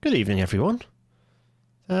Good evening, everyone.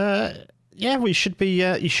 Yeah, we should be.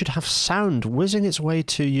 You should have sound whizzing its way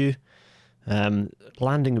to you,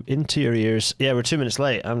 landing into your ears. Yeah, we're 2 minutes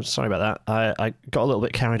late. I'm sorry about that. I got a little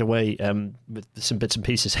bit carried away with some bits and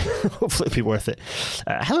pieces. Hopefully, it'll be worth it.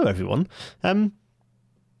 Hello, everyone.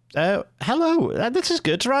 Hello. This is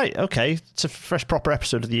good, right? Okay, it's a first proper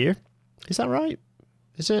episode of the year. Is that right?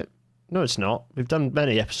 Is it? No, it's not. We've done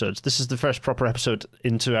many episodes. This is the first proper episode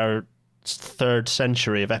into our third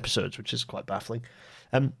century of episodes, which is quite baffling.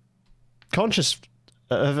 Conscious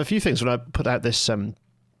of a few things when I put out this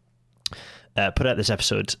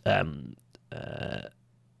episode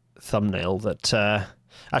thumbnail that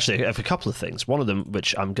actually of a couple of things. One of them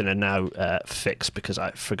which I'm going to now fix because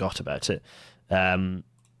I forgot about it. I'm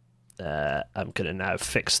going to now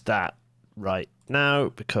fix that right now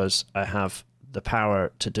because I have the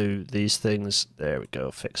power to do these things. There we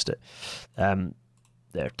go, fixed it.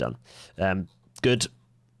 There, done. Good.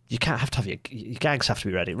 You can't have to have your gags have to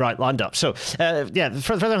be ready. Right, lined up. So, yeah,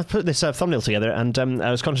 further I put this thumbnail together, and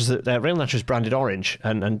I was conscious that Railnatter is branded orange,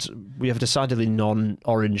 and we have a decidedly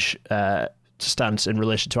non-orange stance in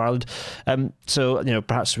relation to Ireland. So, you know,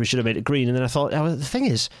 perhaps we should have made it green. And then I thought, oh, the thing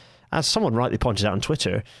is, as someone rightly pointed out on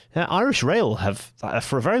Twitter, Irish Rail have,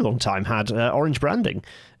 for a very long time, had orange branding.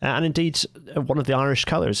 And indeed, one of the Irish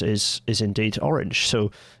colours is indeed orange.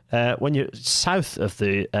 So when you're south of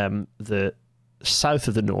the south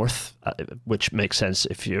of the north, which makes sense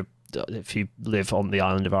if you live on the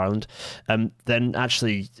island of Ireland, then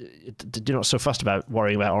actually you're not so fussed about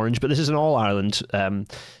worrying about orange. But this is an all-Ireland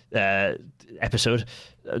episode.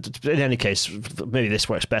 In any case, maybe this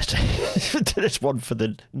works best. This one for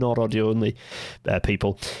the non-audio only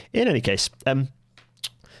people. In any case,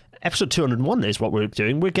 episode 201 is what we're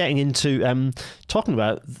doing. We're getting into talking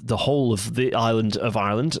about the whole of the island of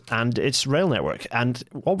Ireland and its rail network. And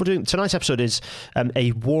what we're doing tonight's episode is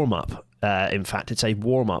a warm-up. In fact, it's a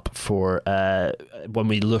warm-up for when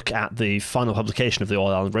we look at the final publication of the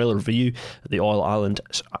All Ireland Rail Review, the All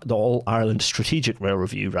Ireland Strategic Rail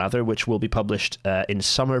Review, rather, which will be published in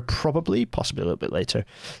summer, possibly a little bit later.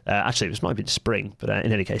 Actually, this might be in spring, but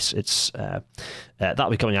in any case, it's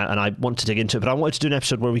that'll be coming out, and I want to dig into it. But I wanted to do an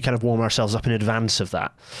episode where we kind of warm ourselves up in advance of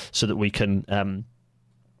that, so that we can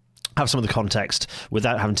have some of the context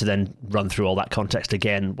without having to then run through all that context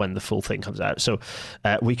again when the full thing comes out. So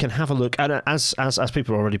we can have a look. And as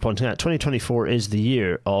people are already pointing out, 2024 is the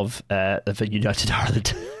year of a United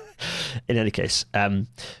Ireland. In any case,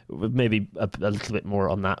 maybe a little bit more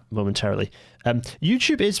on that momentarily.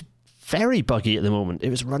 YouTube is very buggy at the moment. It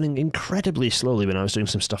was running incredibly slowly when I was doing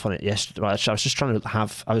some stuff on it yesterday. Well, actually, I was just trying to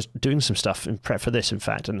I was doing some stuff in prep for this, in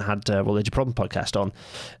fact, and had Age of Problem podcast on.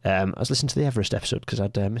 I was listening to the Everest episode because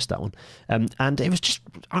I'd missed that one. And it was just,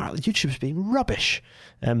 YouTube was being rubbish.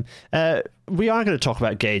 We are going to talk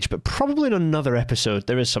about gauge, but probably in another episode,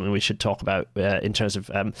 there is something we should talk about in terms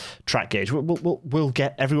of track gauge. We'll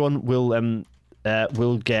get, everyone will...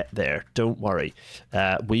 we'll get there. Don't worry.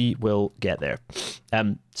 We will get there.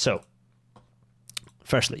 So,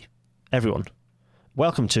 firstly, everyone,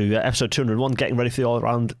 welcome to episode 201, getting ready for the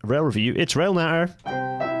all-around rail review. It's Railnatter.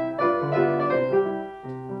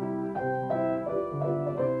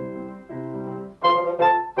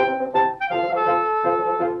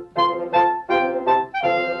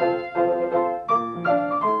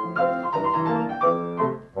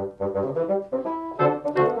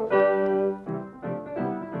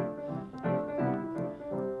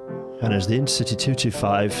 And as the Intercity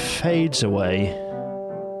 225 fades away,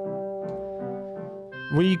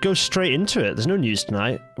 we go straight into it. There's no news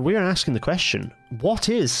tonight. We are asking the question: what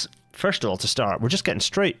is, first of all, to start, we're just getting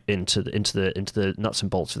straight into the nuts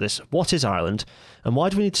and bolts of this. What is Ireland, and why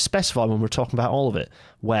do we need to specify when we're talking about all of it?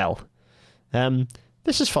 Well,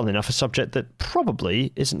 this is, funnily enough, a subject that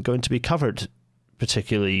probably isn't going to be covered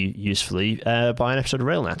particularly usefully by an episode of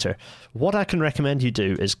Railnatter. What I can recommend you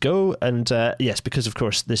do is go and yes, because of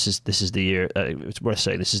course this is the year. It's worth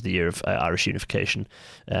saying this is the year of Irish unification,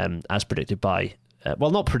 as predicted by.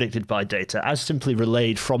 Well, not predicted by Data, as simply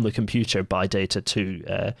relayed from the computer by Data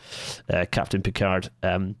to Captain Picard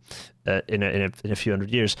in a few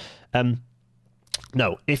hundred years.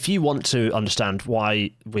 No, if you want to understand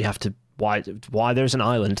why we have to, why there's an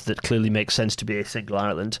island that clearly makes sense to be a single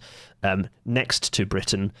Ireland next to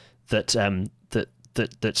Britain, that's a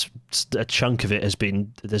chunk of it has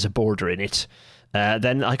been, there's a border in it.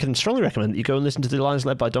 then I can strongly recommend that you go and listen to the Lions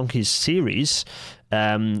Led by Donkeys series,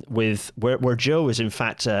 with where Joe is in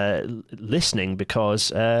fact listening,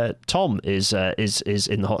 because Tom is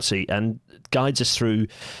in the hot seat and guides us through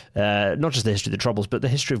not just the history of the Troubles, but the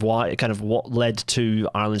history of why, kind of what led to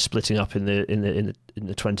Ireland splitting up in the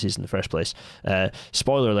 20s in the first place.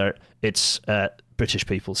 Spoiler alert: it's British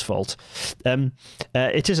people's fault.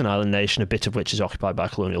 It is an island nation, a bit of which is occupied by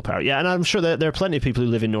colonial power. Yeah, and I'm sure that there are plenty of people who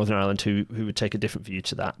live in Northern Ireland who would take a different view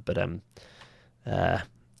to that. But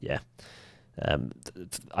yeah.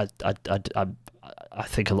 I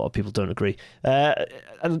think a lot of people don't agree.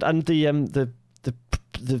 And the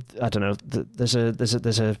I don't know. There's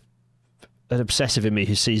an obsessive in me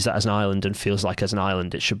who sees that as an island and feels like as an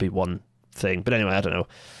island it should be one thing. But anyway, I don't know.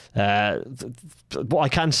 What I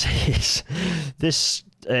can say is this.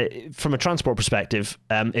 From a transport perspective,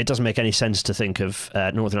 it doesn't make any sense to think of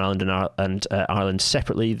Northern Ireland and Ireland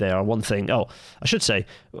separately. They are one thing. Oh, I should say,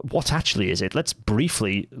 what actually is it? Let's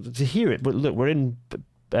briefly hear it. Look, we're in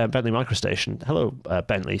Bentley Microstation. Hello,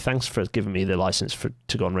 Bentley. Thanks for giving me the license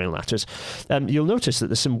to go on Rail Natters. You'll notice that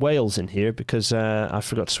there's some whales in here because I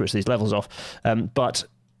forgot to switch these levels off. But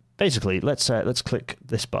basically, let's click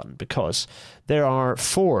this button, because there are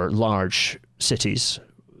 4 large cities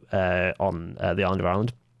on the island of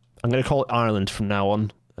Ireland. I'm going to call it Ireland from now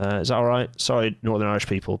on. Is that all right? Sorry, Northern Irish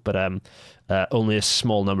people, but only a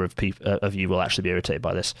small number of people of you will actually be irritated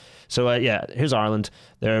by this. So yeah, here's Ireland.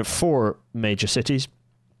 There are 4 major cities.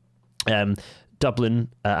 Dublin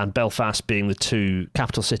and Belfast being the 2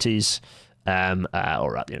 capital cities.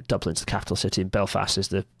 Dublin's the capital city, and Belfast is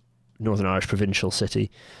the Northern Irish provincial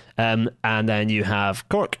city. And then you have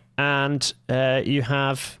Cork, and you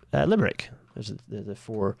have Limerick. There's the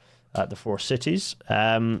 4 cities.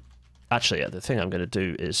 Actually, the thing I'm going to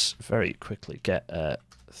do is very quickly get a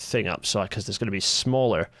thing up, because there's going to be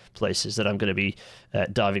smaller places that I'm going to be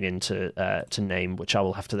diving into to name, which I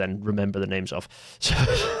will have to then remember the names of. So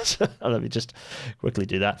let me just quickly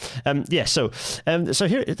do that. So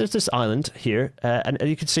here there's this island here, and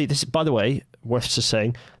you can see this. By the way, worth just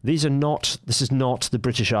saying, this is not the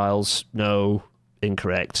British Isles. No,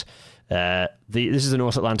 incorrect. This is the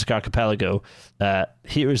North Atlantic archipelago.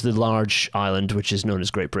 Here is the large island, which is known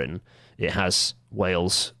as Great Britain. It has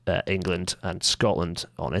Wales, England, and Scotland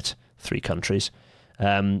on it, 3 countries,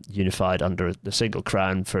 unified under the single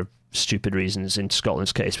crown for stupid reasons in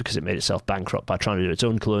Scotland's case, because it made itself bankrupt by trying to do its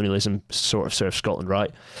own colonialism, sort of serve Scotland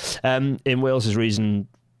right. In Wales's reason,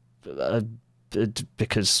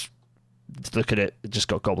 because look at it, it just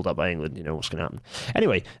got gobbled up by England. You know what's going to happen.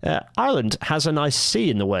 Anyway, Ireland has a nice sea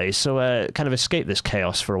in the way, so kind of escaped this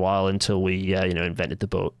chaos for a while until we invented the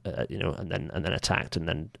boat, and then attacked and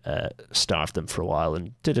then starved them for a while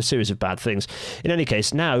and did a series of bad things. In any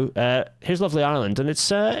case, now here's lovely Ireland, and it's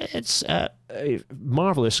a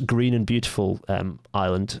marvelous, green and beautiful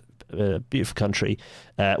island. Beautiful country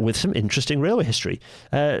with some interesting railway history,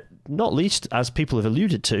 not least, as people have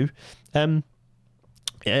alluded to,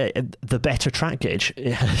 the better track gauge.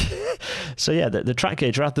 So yeah, the track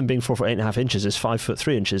gauge, rather than being 4 foot 8.5 inches, is 5 foot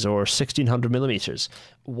 3 inches, or 1600 millimeters.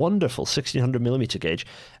 Wonderful 1600 millimeter gauge.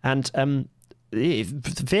 And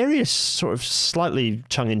various sort of slightly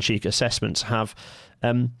tongue-in-cheek assessments have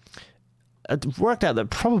worked out that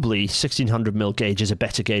probably 1600 mil gauge is a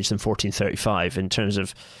better gauge than 1435 in terms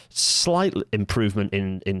of slight improvement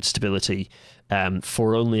in stability,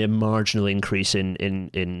 for only a marginal increase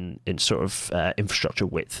in sort of infrastructure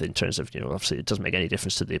width, in terms of, obviously it doesn't make any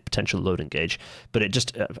difference to the potential loading gauge, but it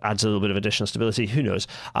just adds a little bit of additional stability. Who knows?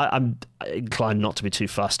 I'm inclined not to be too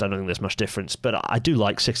fussed. I don't think there's much difference, but I do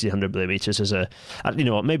like 1600 millimeters as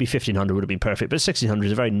maybe 1500 would have been perfect, but 1600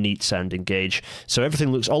 is a very neat sounding gauge. So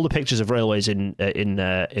everything looks, all the pictures of railways on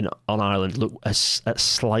Ireland look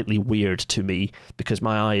slightly weird to me, because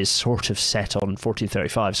my eye is sort of set on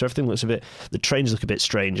 1435. So everything looks the trains look a bit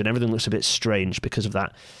strange, and everything looks a bit strange because of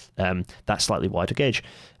that that slightly wider gauge.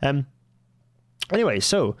 Anyway,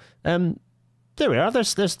 so there we are.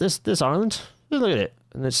 There's Ireland. Look at it,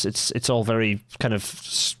 and it's all very kind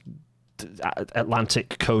of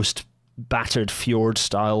Atlantic coast, battered fjord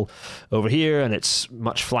style over here, and it's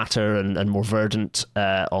much flatter and more verdant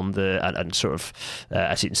on the and sort of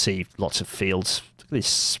as you can see, lots of fields. Look at these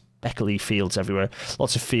speckly fields everywhere.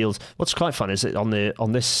 Lots of fields. What's quite fun is that on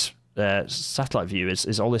this satellite view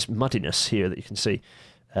is all this muddiness here that you can see,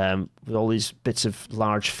 with all these bits of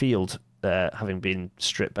large field having been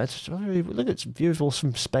stripped. Look, it's beautiful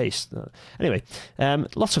from space. Anyway,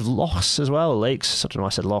 lots of lochs as well, lakes. I don't know why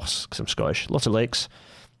I said lochs, because I'm Scottish. Lots of lakes.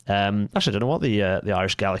 Actually, I don't know what the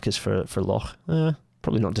Irish Gaelic is for loch.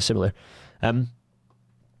 Probably not dissimilar. And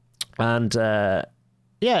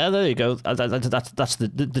Yeah, there you go. That's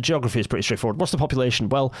the geography is pretty straightforward. What's the population?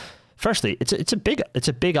 Well, firstly, it's a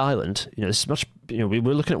big island. You know, it's much. You know, we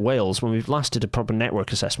were looking at Wales when we last did a proper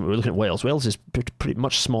network assessment. We were looking at Wales. Wales is pretty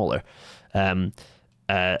much smaller.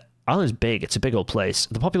 Ireland's big. It's a big old place.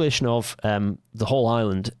 The population of the whole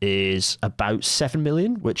island is about 7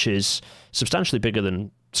 million, which is substantially bigger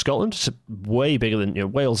than Scotland. It's way bigger than, you know,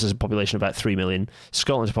 Wales has a population of about 3 million.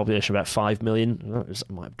 Scotland's a population of about 5 million. It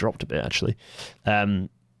might have dropped a bit, actually.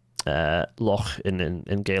 Loch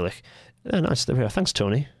in Gaelic. Oh, nice. There we are. Thanks,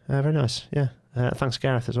 Tony. Very nice. Yeah. Thanks,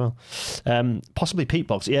 Gareth, as well. Possibly peat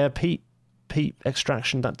bogs. Yeah, peat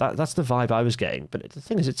extraction. That's the vibe I was getting. But the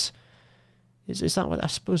thing is, is that what I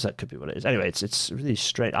suppose that could be what it is. Anyway, it's really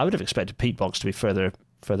straight. I would have expected peat bogs to be further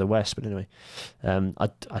west, but anyway, I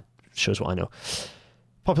shows what I know.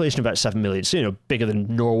 Population of about 7 million, so, you know, bigger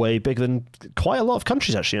than Norway, bigger than quite a lot of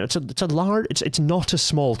countries, actually. You know, it's a large, it's not a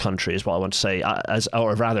small country, is what I want to say.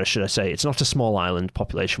 Or rather, should I say, it's not a small island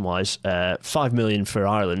population wise. 5 million for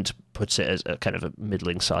Ireland puts it as a kind of a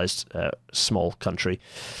middling sized small country.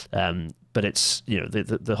 But it's, you know,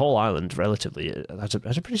 the whole island relatively has a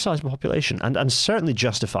pretty sizable population, and certainly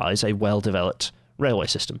justifies a well developed railway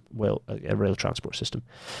system, a rail transport system.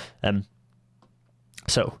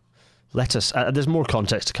 So let us. There's more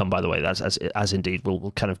context to come, by the way. As indeed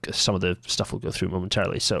we'll kind of, some of the stuff we'll go through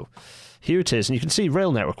momentarily. So here it is, and you can see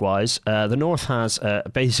rail network wise, the north has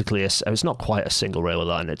basically it's not quite a single railway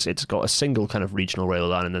line. It's got a single kind of regional railway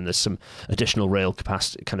line, and then there's some additional rail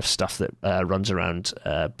capacity kind of stuff that runs around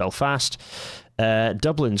Belfast.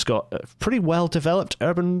 Dublin's got a pretty well developed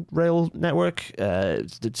urban rail network.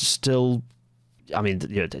 It's still, I mean,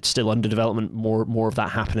 you know, it's still under development. More of that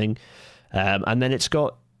happening, and then it's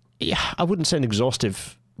got, yeah, I wouldn't say an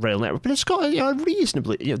exhaustive rail network, but it's got a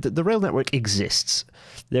reasonably, you know, the rail network exists.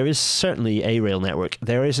 There is certainly a rail network.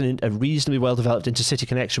 There is a reasonably well developed intercity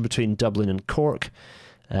connection between Dublin and Cork,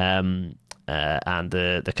 and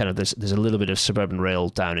the kind of there's a little bit of suburban rail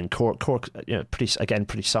down in Cork. Cork, you know,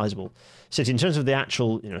 pretty sizable city in terms of the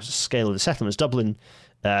actual, you know, scale of the settlements. Dublin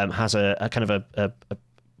has a kind of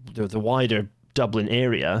the wider Dublin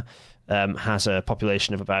area has a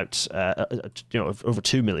population of about over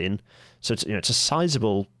 2 million. So it's, you know, it's a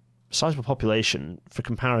sizable population. For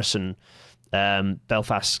comparison,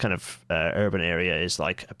 Belfast's kind of urban area is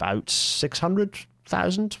like about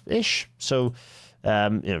 600,000 ish. So you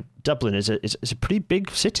know, Dublin is a pretty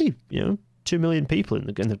big city. You know, 2 million people in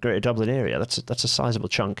the Greater Dublin area. That's a sizable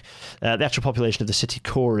chunk. The actual population of the city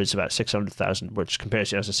core is about 600,000, which compares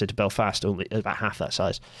to, as I said, to Belfast, only about half that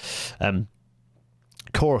size.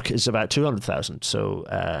 Cork is about 200,000,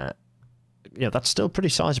 so you know, that's still pretty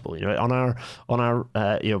sizable. You know, on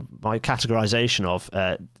our you know, my categorization of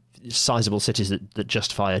sizable cities that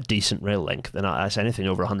justify a decent rail link, then I say anything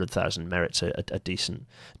over 100,000 merits a decent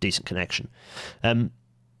connection.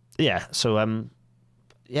 Yeah, so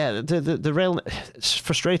yeah, the rail,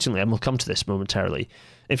 frustratingly, and we'll come to this momentarily.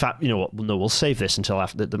 In fact, you know what? No, we'll save this until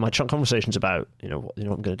after my conversation's about, you know what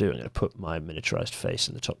I'm going to do. I'm going to put my miniaturized face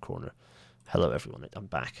in the top corner. Hello, everyone. I'm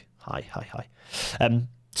back. Hi.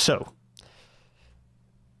 So,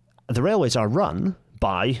 the railways are run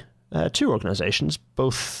by two organisations,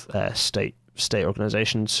 both state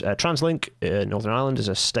organisations. Translink, Northern Ireland, is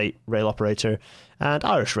a state rail operator, and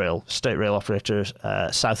Irish Rail, state rail operator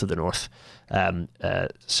south of the north.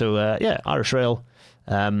 Yeah, Irish Rail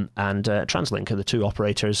and Translink are the two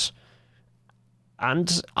operators.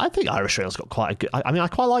 And I think Irish Rail's got quite a good... I mean, I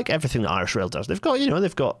quite like everything that Irish Rail does. They've got...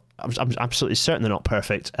 I'm absolutely certain they're not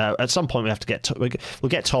perfect. At some point, we have to we'll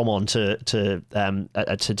get Tom on to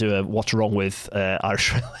do a What's Wrong with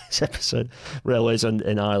Irish Railways episode, Railways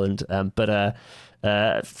in Ireland. But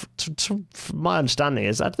from my understanding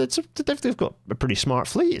is that they've got a pretty smart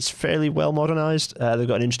fleet. It's fairly well modernised. They've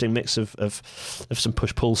got an interesting mix of some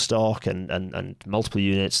push-pull stock and multiple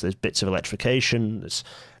units. There's bits of electrification. There's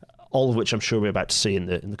all of which I'm sure we're about to see in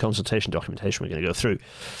the consultation documentation we're going to go through.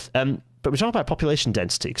 But we talk about population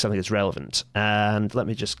density because I think it's relevant. And let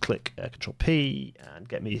me just click Control P and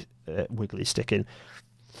get me wiggly stick in.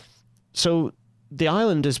 So the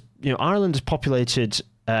island is, you know, Ireland is populated.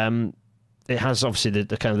 It has obviously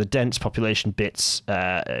the kind of the dense population bits.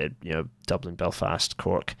 You know, Dublin, Belfast,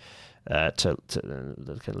 Cork, to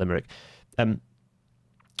Limerick.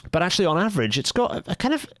 But actually, on average, it's got a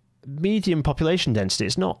kind of medium population density.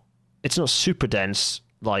 It's not super dense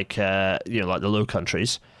like like the Low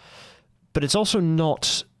Countries, but it's also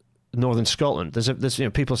not northern Scotland. There's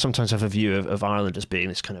people sometimes have a view of Ireland as being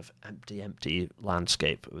this kind of empty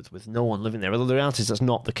landscape with no one living there. Although the reality is that's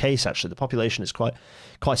not the case. Actually, the population is quite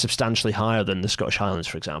substantially higher than the Scottish Highlands,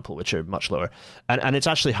 for example, which are much lower, and it's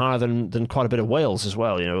actually higher than quite a bit of Wales as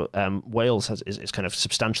well. Wales is kind of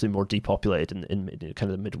substantially more depopulated in kind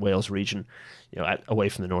of the mid Wales region. Away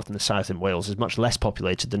from the north and the south in Wales is much less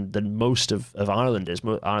populated than most of Ireland is.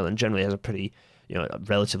 Ireland generally has a pretty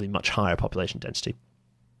relatively much higher population density.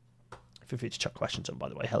 Feel free to chuck questions on, by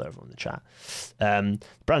the way. Hello, everyone in the chat.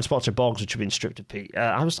 Brown spots are bogs, which have been stripped of peat.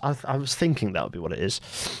 I was thinking that would be what it is.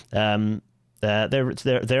 There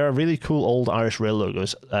are really cool old Irish rail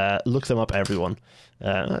logos. Look them up, everyone.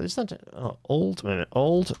 Is that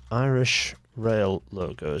old Irish rail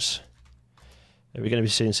logos? Are we going to be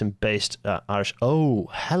seeing some based Irish? Oh,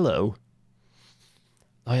 hello.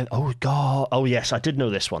 Oh God. Oh yes, I did know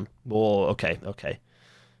this one. Oh, okay.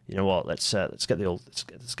 You know what? Let's get the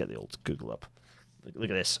old Google up. Look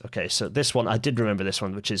at this. Okay, so this one I did remember this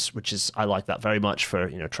one, which is I like that very much for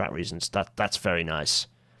track reasons. That's very nice.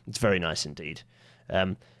 It's very nice indeed.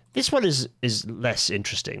 This one is less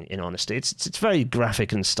interesting, in honesty. It's very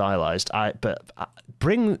graphic and stylized. But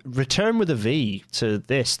return with a V to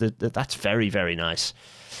this. That's very, very nice.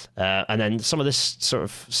 And then some of this sort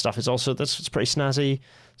of stuff is also it's pretty snazzy.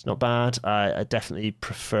 It's not bad. I definitely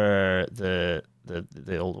prefer the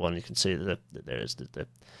old one. You can see there is the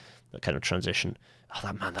kind of transition.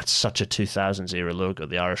 Oh, that's such a 2000s era logo.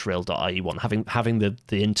 The irishrail.ie one, having the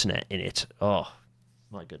internet in it. Oh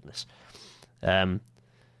my goodness.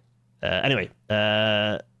 Anyway,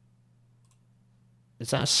 is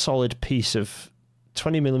that a solid piece of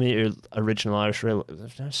 20mm original Irish rail?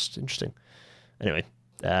 That's interesting. Anyway,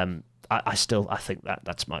 I think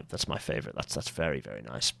that's my favorite. That's very, very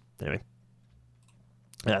nice. Anyway,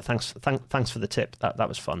 thanks for the tip. That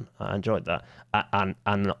was fun. I enjoyed that.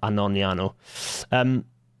 Anoniano.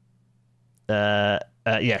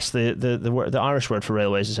 Yes, the Irish word for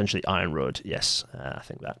railway is essentially iron road. Yes, I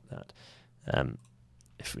think that.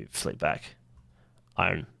 If we flick back,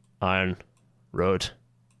 iron road,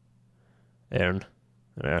 iron.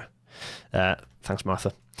 Thanks,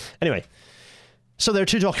 Martha. Anyway. So there are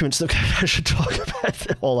two documents that I should talk about.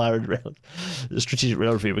 The All Ireland Rail, the Strategic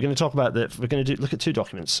Rail Review. We're going to talk about look at two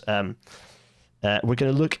documents. We're going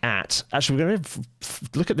to look at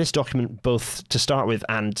this document both to start with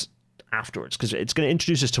and afterwards, because it's going to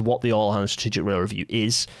introduce us to what the All Ireland Strategic Rail Review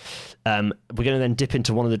is. We're going to then dip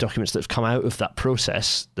into one of the documents that have come out of that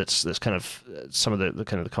process. That's kind of some of the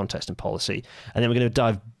kind of the context and policy, and then we're going to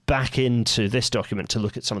dive back into this document to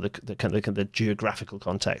look at some of the geographical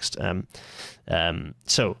context.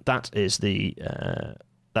 So that is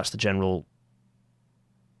that's the general.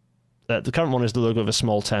 The current one is the logo of a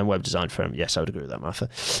small town web design firm. Yes, I would agree with that, Martha.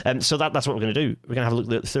 So that's what we're going to do. We're going to have a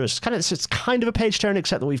look through it. It's kind of a page turn,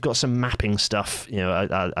 except that we've got some mapping stuff.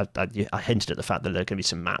 I hinted at the fact that there are going to be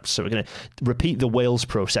some maps. So we're going to repeat the Wales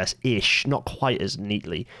process-ish, not quite as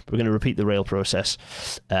neatly, but we're going to repeat the rail process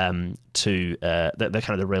to the kind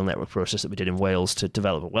of the rail network process that we did in Wales to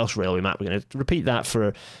develop a Welsh railway map. We're going to repeat that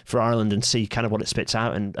for Ireland and see kind of what it spits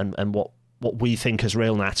out and what we think as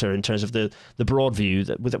RailNatter in terms of the broad view,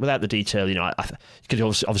 that without the detail. You could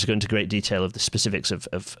obviously go into great detail of the specifics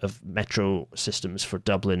of metro systems for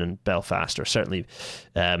Dublin and Belfast, or certainly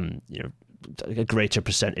a greater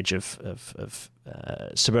percentage of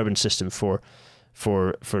suburban system for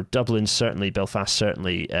Dublin, certainly Belfast,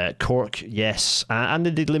 certainly Cork, yes, and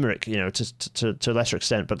indeed Limerick, to a lesser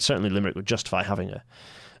extent, but certainly Limerick would justify having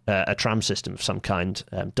a tram system of some kind.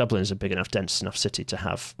 Dublin is a big enough, dense enough city to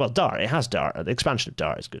have. Well, Dart, it has Dart. The expansion of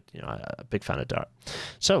Dart is good. I'm a big fan of Dart.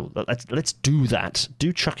 So let's do that.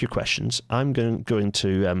 Do chuck your questions. I'm going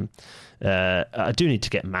to. I do need to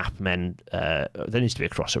get map men. There needs to be a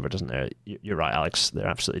crossover, doesn't there? You're right, Alex. There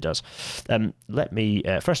absolutely does. Let me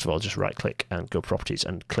first of all just right click and go properties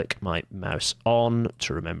and click my mouse on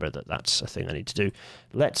to remember that that's a thing I need to do.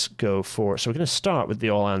 Let's go so we're going to start with the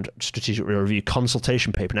All Ireland Strategic Rail Review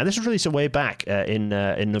consultation paper. Now this was released a way back in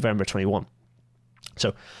November 21.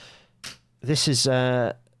 So this is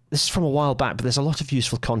from a while back, but there's a lot of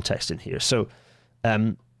useful context in here. So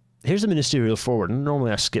here's the ministerial forward.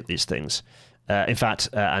 Normally I skip these things. In fact,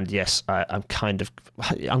 and yes, I'm going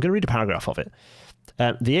to read a paragraph of it.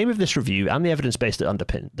 The aim of this review and the evidence base that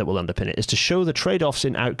will underpin it is to show the trade-offs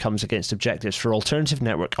in outcomes against objectives for alternative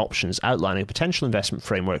network options, outlining a potential investment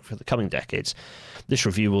framework for the coming decades. This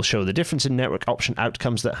review will show the difference in network option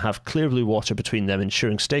outcomes that have clear blue water between them,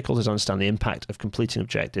 ensuring stakeholders understand the impact of competing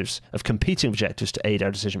objectives to aid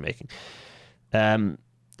our decision making.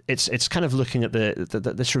 it's kind of looking at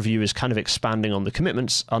this review is kind of expanding on the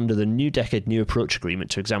commitments under the New Decade New Approach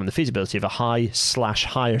Agreement to examine the feasibility of a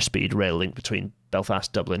high/higher speed rail link between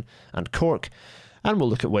Belfast, Dublin, and Cork, and we'll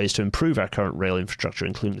look at ways to improve our current rail infrastructure,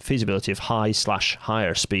 including the feasibility of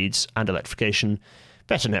high/higher speeds and electrification,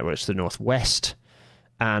 better networks to the northwest,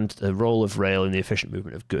 and the role of rail in the efficient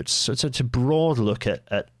movement of goods. So it's a broad look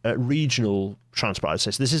at regional transport.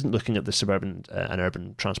 So this isn't looking at the suburban and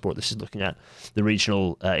urban transport. This is looking at the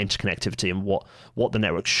regional interconnectivity and what the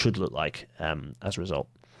network should look like as a result.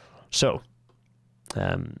 So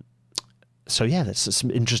yeah, that's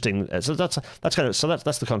some interesting. So that's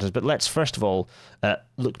the context. But let's first of all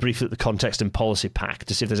look briefly at the context and policy pack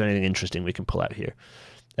to see if there's anything interesting we can pull out here,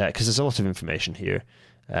 because there's a lot of information here.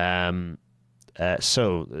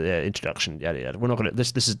 Introduction, yada yada. We're not going to.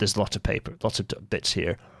 There's lots of paper, lots of bits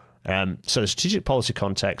here. So the strategic policy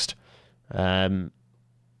context. So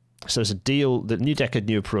there's a deal. The New Decade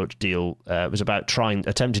New Approach deal was about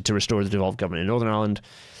attempting to restore the devolved government in Northern Ireland,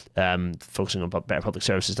 focusing on better public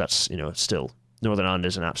services. That's still Northern Ireland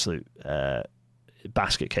is an absolute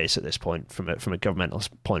basket case at this point from a governmental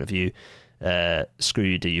point of view. Screw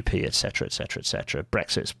you DUP, etc., etc., etc.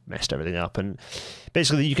 Brexit's messed everything up, and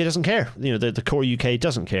basically the UK doesn't care. The core UK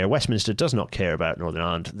doesn't care. Westminster does not care about Northern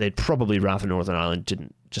Ireland. They'd probably rather Northern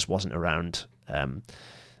Ireland wasn't around.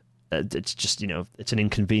 It's just it's an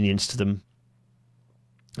inconvenience to them.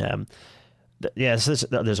 So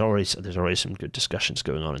there's already some good discussions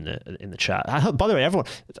going on in the chat. By the way, everyone,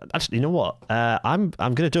 actually, you know what? I'm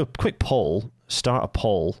going to do a quick poll. Start a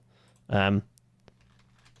poll.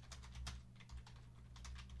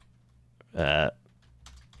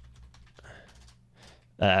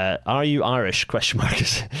 Are you Irish? Question mark.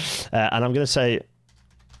 And I'm going to say,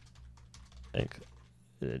 I think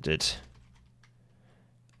it did.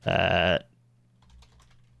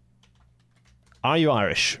 Are you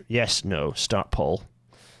Irish? Yes, no. Start poll.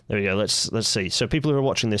 There we go. Let's see. So people who are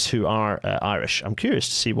watching this who are Irish, I'm curious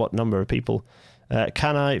to see what number of people.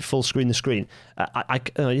 Can I full screen the screen? I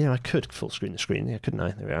could full screen the screen. Yeah, couldn't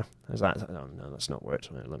I? There we are. Is that? Oh no, that's not worked.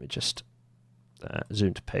 Let me just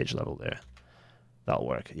zoom to page level there. That'll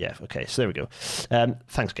work. Yeah. Okay. So there we go.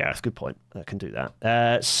 Thanks, Gareth. Good point. I can do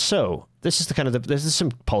that. So this is there's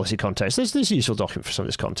some policy context. There's a useful document for some of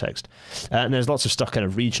this context, and there's lots of stuff, kind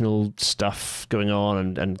of regional stuff going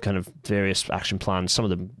on, and kind of various action plans. Some of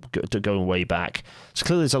them going way back. So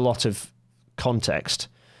clearly, there's a lot of context.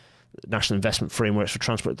 National investment frameworks for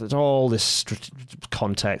transport. There's all this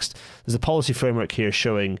context. There's a policy framework here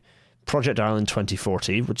showing Project Ireland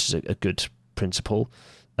 2040, which is a good principle,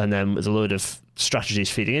 and then with a load of strategies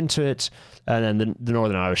feeding into it, and then the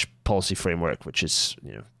Northern Irish policy framework, which is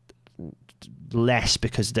less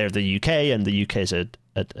because they're the UK and the UK is a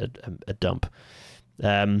dump.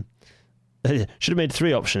 Should have made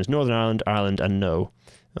 3 options: Northern Ireland, Ireland, and no.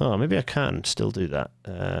 Oh, maybe I can still do that.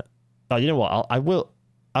 You know what?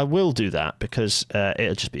 I will do that because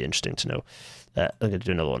it'll just be interesting to know. I'm going to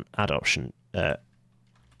do another one. Add option.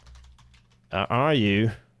 Are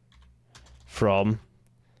you from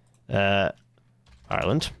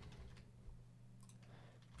Ireland?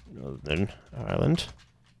 Northern Ireland?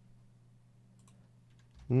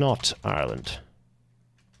 Not Ireland.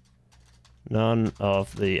 None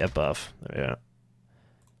of the above. There we are.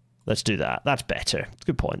 Let's do that. That's better.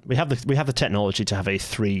 Good point. We have the technology to have a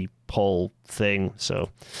 3-poll thing, so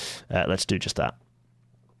let's do just that.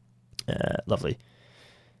 Lovely.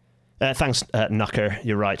 Thanks, Knucker.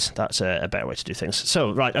 You're right. That's a better way to do things.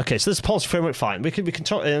 So, right, okay. So this policy framework, fine. We can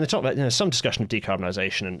talk about some discussion of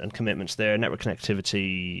decarbonisation and commitments there, network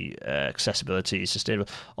connectivity, accessibility,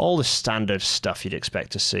 sustainable, all the standard stuff you'd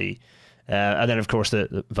expect to see. And then, of course,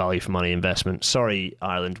 the value for money investment. Sorry,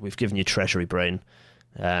 Ireland, we've given you treasury brain.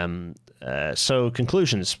 So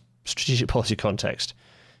conclusions, strategic policy context.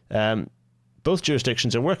 Both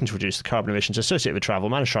jurisdictions are working to reduce the carbon emissions associated with travel,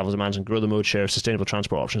 manage travel demands, and grow the mode share of sustainable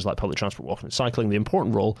transport options like public transport, walking and cycling. The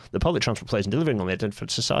important role that public transport plays in delivering on the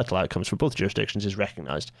identified societal outcomes for both jurisdictions is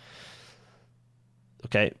recognised.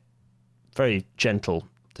 Okay, very gentle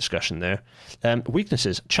discussion there.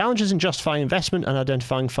 Weaknesses, challenges in justifying investment and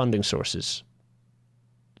identifying funding sources.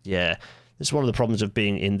 Yeah. This is one of the problems of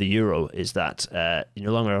being in the euro, is that you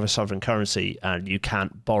no longer have a sovereign currency and you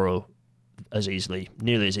can't borrow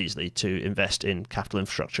nearly as easily to invest in capital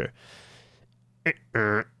infrastructure.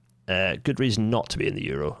 Good reason not to be in the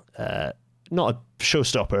euro. Not a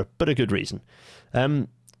showstopper, but a good reason.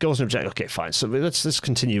 Goals and objectives. Okay, fine. So let's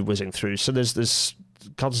continue whizzing through. So there's this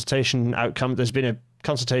consultation outcome. There's been a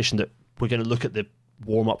consultation that we're going to look at the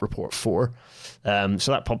warm-up report for.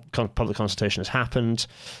 So that public consultation has happened.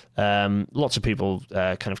 Lots of people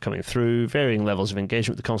kind of coming through, varying levels of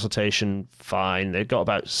engagement with the consultation. Fine. They've got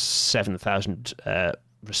about 7,000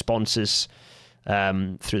 responses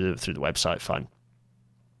through the website. Fine.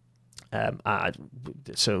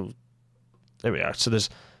 So there we are. So there's,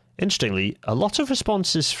 interestingly, a lot of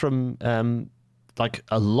responses from like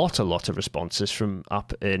a lot of responses from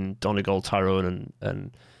up in Donegal, Tyrone,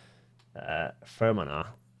 and Fermanagh.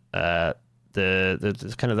 The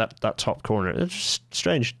kind of that top corner. It's just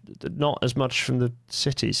strange. Not as much from the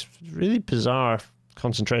cities. Really bizarre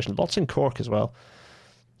concentration. Lots in Cork as well.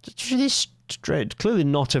 It's really strange. Clearly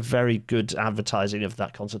not a very good advertising of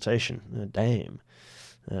that consultation. Damn.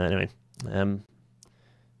 Anyway,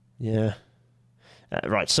 yeah.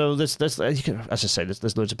 Right, so there's you can, as I say,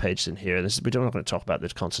 there's loads of pages in here. We're not going to talk about the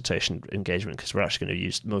consultation engagement because we're actually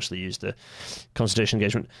going to mostly use the consultation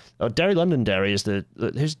engagement. Derry Londonderry is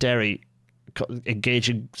here's Derry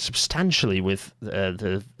engaging substantially with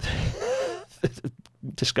the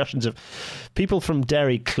discussions of people from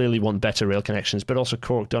Derry clearly want better rail connections, but also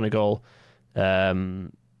Cork, Donegal. Yeah,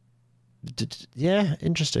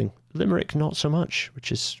 interesting. Limerick, not so much,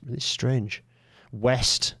 which is really strange.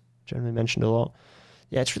 West, generally mentioned a lot.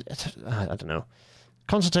 Yeah, I don't know.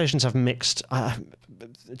 Consultations have mixed.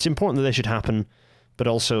 It's important that they should happen, but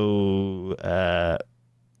also,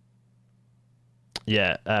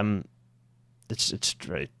 it's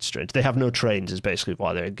very strange. They have no trains, is basically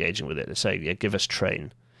why they're engaging with it. They're saying, "Yeah, give us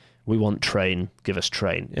train. We want train. Give us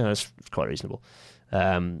train." Yeah, that's quite reasonable.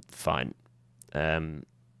 Fine.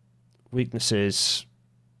 Weaknesses.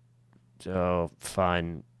 Oh,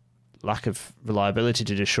 fine. Lack of reliability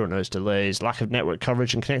due to short-notice delays, lack of network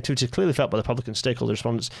coverage and connectivity clearly felt by the public and stakeholder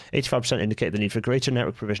respondents. 85% indicate the need for greater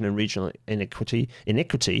network provision and regional inequity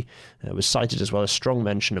was cited, as well as strong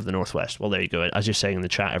mention of the Northwest. Well, there you go. As you're saying in the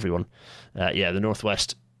chat, everyone. Yeah, the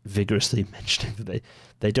Northwest vigorously mentioning that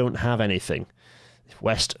they don't have anything.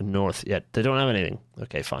 West and North, yeah, they don't have anything.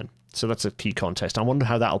 Okay, fine. So that's a key context. I wonder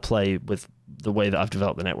how that'll play with the way that I've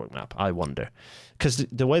developed the network map. I wonder. Because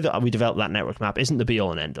the way that we develop that network map isn't the be-all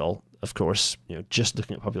and end-all. Of course, just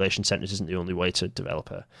looking at population centres isn't the only way to develop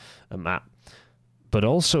a map. But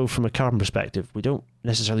also from a carbon perspective, we don't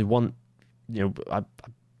necessarily want, I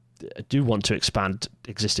do want to expand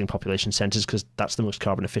existing population centres because that's the most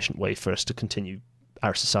carbon efficient way for us to continue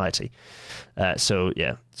our society. So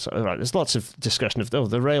right, there's lots of discussion of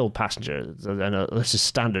the rail passenger, and this is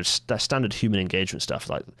standard human engagement stuff,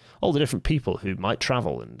 like all the different people who might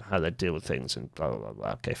travel and how they deal with things and blah blah blah.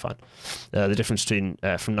 Blah. Okay, fine. The difference between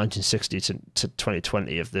from 1960 to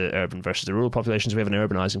 2020 of the urban versus the rural populations. We have an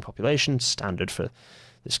urbanizing population, standard for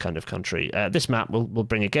this kind of country. This map we'll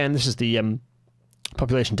bring again. This is the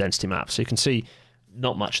population density map, so you can see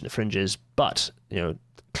not much in the fringes, but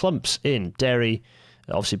clumps in Derry.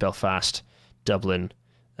 Obviously, Belfast, Dublin,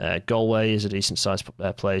 Galway is a decent sized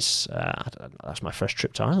place. That's my first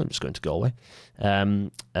trip to Ireland, just going to Galway.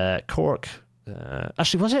 Cork,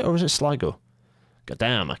 actually, was it, or was it Sligo? God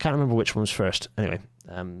damn, I can't remember which one was first. Anyway,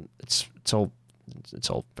 it's all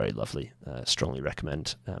very lovely. Strongly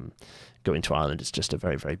recommend going to Ireland. It's just a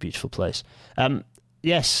very, very beautiful place.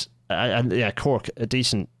 Yes, and yeah, Cork, a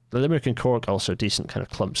decent. Limerick and Cork also decent kind of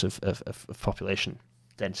clumps of population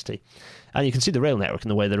density, and you can see the rail network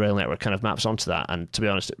and the way the rail network kind of maps onto that, and to be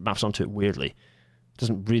honest, it maps onto it weirdly. It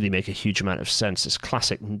doesn't really make a huge amount of sense. It's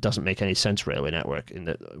classic, doesn't make any sense railway network in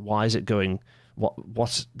that. Why is it going,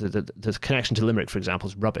 what's the connection to Limerick, for example,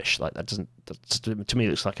 is rubbish. Like that to me, it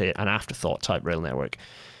looks like an afterthought type rail network.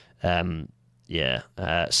 So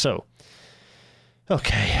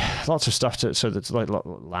okay, lots of stuff so that's like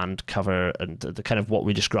land cover and the kind of what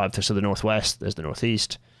we described there. So the Northwest, there's the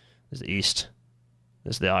Northeast, there's the East,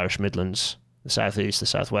 there's the Irish Midlands, the Southeast, the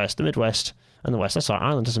Southwest, the Midwest, and the West. That's our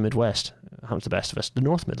Ireland as a Midwest. Happens the best of us. The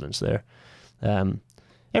North Midlands there.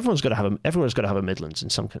 Everyone's got to have a Midlands in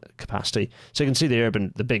some capacity. So you can see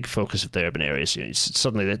the big focus of the urban areas.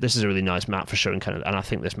 Suddenly, this is a really nice map for showing kind of, and I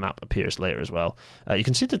think this map appears later as well. You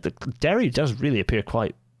can see that the Derry does really appear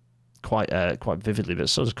quite vividly, but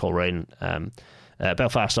so does Coleraine.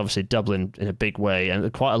 Belfast, obviously, Dublin in a big way,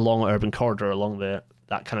 and quite a long urban corridor along that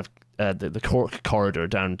kind of. The Cork corridor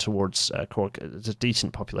down towards Cork. There's a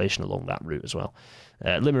decent population along that route as well.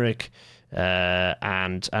 Limerick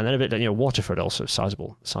and then a bit, Waterford also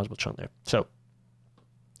sizable chunk there. So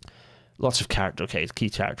lots of key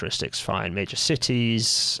characteristics. Fine, major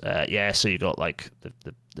cities. So you got like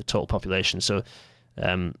the total population. So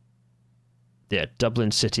Dublin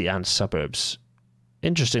city and suburbs.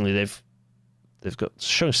 Interestingly, they've got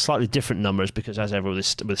shown slightly different numbers because, as ever with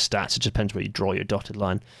stats, it depends where you draw your dotted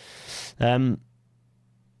line.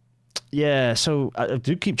 Yeah, so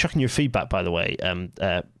do keep checking your feedback, by the way.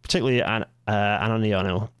 Particularly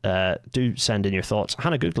Ananiano, do send in your thoughts.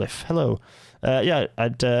 Hannah Goodliff, hello. Yeah,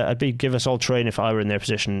 I'd be give us all train if I were in their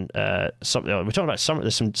position. We're talking about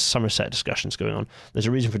there's some Somerset discussions going on. There's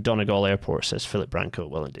a reason for Donegal Airport, says Philip Branco.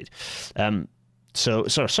 Well, indeed. So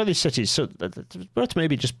these cities. So it's worth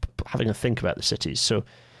maybe just having a think about the cities. So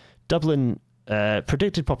Dublin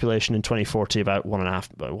predicted population in 2040 about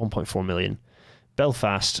 1.4 million.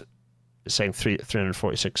 Belfast is saying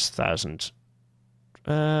 346,000.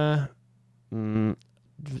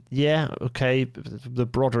 Yeah, okay. The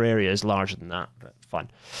broader area is larger than that, but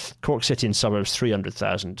fine. Cork City and suburbs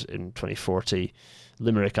 300,000 in 2040.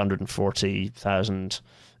 Limerick 140,000.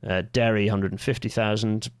 Derry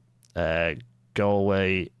 150,000.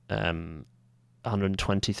 Galway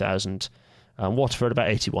 120,000. Waterford about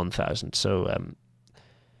 81,000. So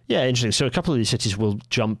yeah, interesting. So a couple of these cities will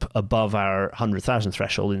jump above our 100,000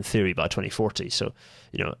 threshold in theory by 2040. So,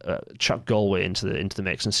 chuck Galway into the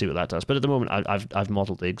mix and see what that does. But at the moment, I've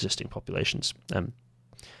modelled the existing populations. And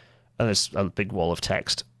there's a big wall of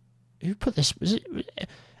text. Who put this? Was it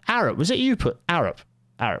Arup? Was it you put Arup?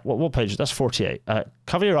 Arup. What page? That's 48.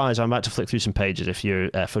 Cover your eyes. I'm about to flick through some pages if you're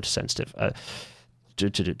photosensitive.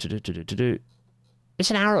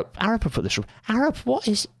 It's an Arup. Arup put this.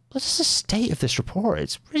 Arup. What's the state of this report?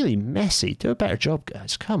 It's really messy. Do a better job,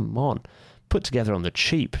 guys. Come on. Put together on the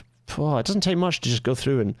cheap. Oh, it doesn't take much to just go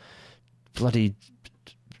through and bloody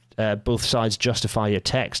both sides justify your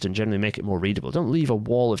text and generally make it more readable. Don't leave a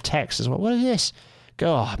wall of text as well. What is this?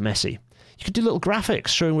 Messy. You could do little graphics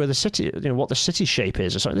showing where the city, what the city shape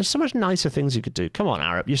is or something. There's so much nicer things you could do. Come on,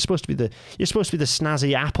 Arup. You're supposed to be the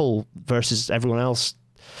snazzy Apple versus everyone else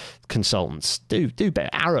consultants. Do better.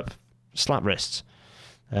 Arup. Slap wrists.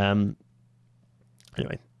 Anyway,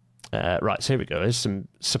 right, so here we go. There's some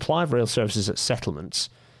supply of rail services at settlements.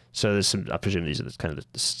 So there's some, I presume these are kind of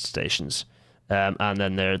the stations. And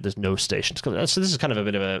then there's no stations. So this is kind of a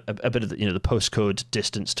bit of the postcode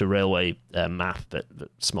distance to railway map, but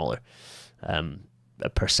smaller.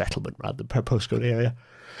 Per settlement rather than per postcode area.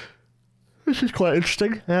 This is quite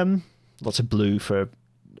interesting. Lots of blue for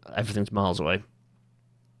everything's miles away.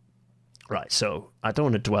 Right, so I don't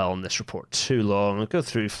want to dwell on this report too long. I'll go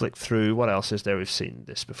through, flick through. What else is there? We've seen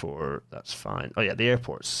this before. That's fine. Oh, yeah, the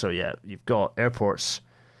airports. So, yeah, you've got airports.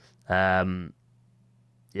 Down.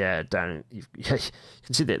 You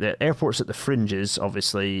can see the airports at the fringes,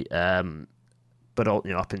 obviously, but all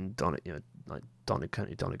up in like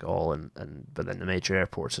County Donegal, but then the major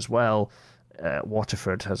airports as well.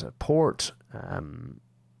 Waterford has a port.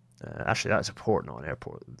 Actually, that's a port, not an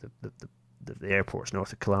airport. The airport's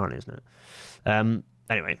north of Killarney, isn't it?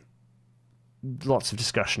 Anyway, lots of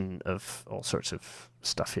discussion of all sorts of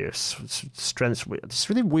stuff here. Strengths. This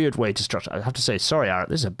really weird way to structure. I have to say, sorry, Art,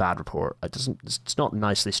 this is a bad report. It's not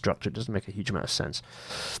nicely structured. It doesn't make a huge amount of sense.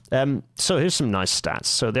 So here's some nice stats.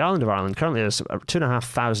 So the island of Ireland currently has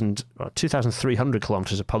 2,300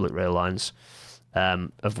 kilometres of public rail lines,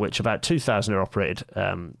 of which about 2,000 are operated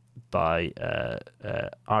by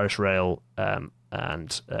Irish Rail and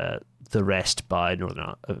the rest by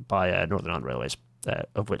Northern Ireland Railways,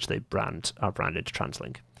 of which they are branded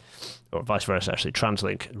Translink, or vice versa. Actually,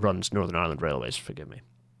 Translink runs Northern Ireland Railways. Forgive me.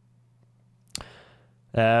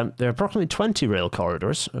 There are approximately 20 rail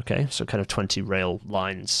corridors. Okay, so kind of 20 rail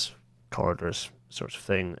lines, corridors, sort of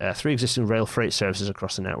thing. 3 existing rail freight services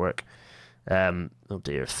across the network. Oh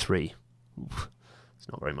dear, 3. Oof. It's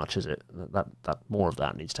not very much, is it? That more of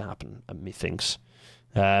that needs to happen, methinks.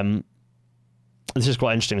 This is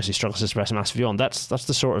quite interesting as he struggles to express a massive view on. That's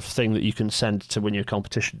the sort of thing that you can send to win your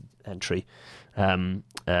competition entry, to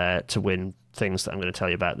win things that I'm going to tell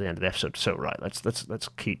you about at the end of the episode. So right, let's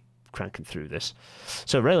keep cranking through this.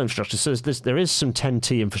 So rail infrastructure. So there is some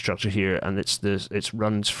 10T infrastructure here, and it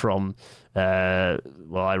runs from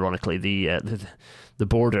ironically the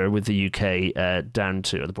border with the UK down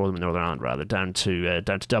to, or the border with Northern Ireland rather, down to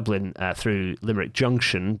Dublin, through Limerick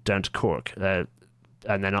Junction down to Cork, and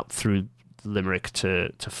then up through Limerick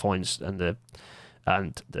to Foynes and the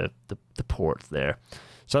port there.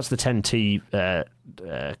 So that's the 10T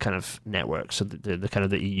kind of network. So the kind of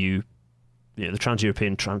the EU, the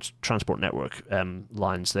Trans-European Transport Network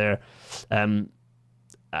lines there, and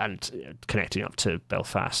connecting up to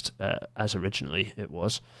Belfast as originally it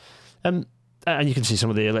was. And you can see some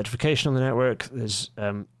of the electrification on the network. There's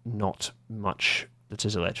not much that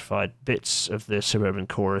is electrified. Bits of the suburban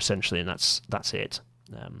core essentially, and that's it.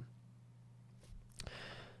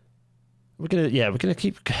 We're gonna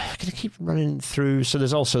keep running through. So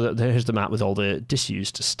there's the map with all the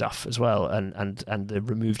disused stuff as well, and the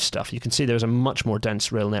removed stuff. You can see there's a much more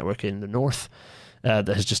dense rail network in the north, that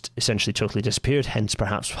has just essentially totally disappeared. Hence,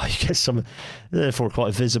 perhaps why you get some, therefore,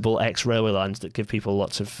 quite visible ex-railway lines that give people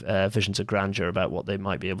lots of visions of grandeur about what they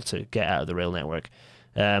might be able to get out of the rail network.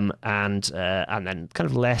 And then kind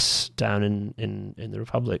of less down in the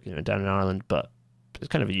Republic, down in Ireland, but it's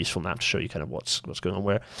kind of a useful map to show you kind of what's going on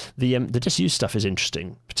where. The disused stuff is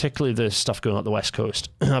interesting, particularly the stuff going up the west coast.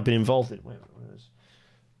 I've been involved in. Wait,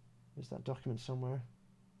 is that document somewhere?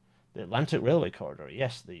 The Atlantic Railway Corridor.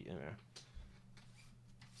 Yes,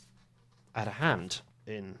 I had a hand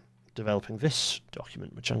in developing this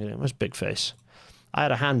document, which I'm going to. Where's Big Face? I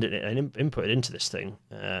had a hand in it and input it into this thing.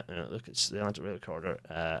 Look, it's the Atlantic Railway Corridor,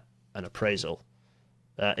 an appraisal.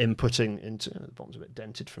 Inputting into the bottom's a bit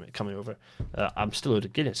dented from it coming over. I'm still out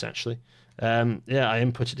of Guinness actually. I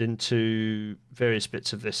inputted into various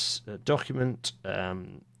bits of this document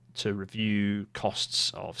to review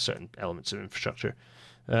costs of certain elements of infrastructure.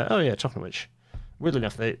 Talking of which, weirdly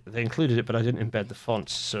enough, they included it, but I didn't embed the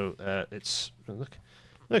fonts, so it's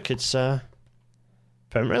look, it's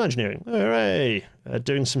Permanent Rail Engineering. Hooray!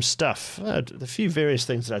 Doing some stuff. The few various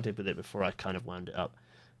things that I did with it before I kind of wound it up.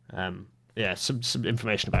 Some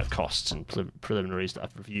information about costs and preliminaries that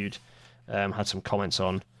I've reviewed. Had some comments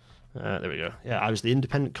on. There we go. Yeah, I was the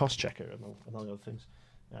independent cost checker, among other things.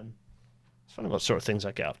 It's funny what sort of things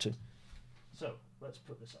I get up to. So, let's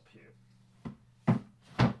put this up here.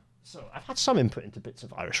 So, I've had some input into bits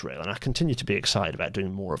of Irish Rail, and I continue to be excited about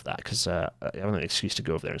doing more of that, because I have an excuse to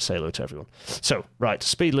go over there and say hello to everyone. So, right,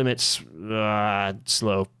 speed limits,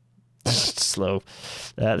 slow. Slow.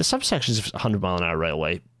 The subsections of 100-mile-an-hour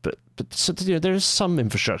railway, but so, there is some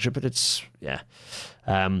infrastructure, but it's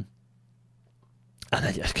and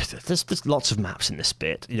there's lots of maps in this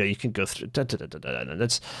bit. You can go through.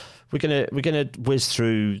 We're gonna whiz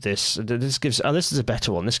through this. This is a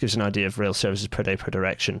better one. This gives an idea of rail services per day per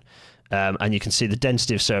direction, and you can see the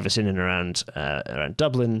density of service in and around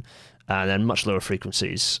Dublin, and then much lower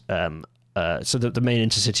frequencies. So the main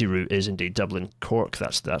intercity route is indeed Dublin-Cork.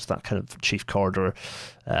 That's that kind of chief corridor.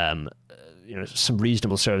 Some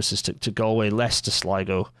reasonable services to Galway, less to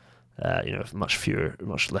Sligo.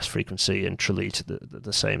 Much less frequency, and Tralee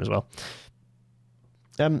the same as well.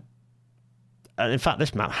 And in fact,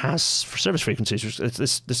 this map has for service frequencies.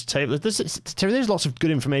 This table. There's lots of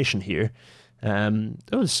good information here.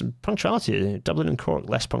 There's some punctuality. Dublin and Cork,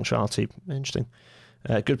 less punctuality. Interesting.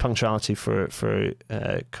 Good punctuality for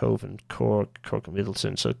Cove and Cork and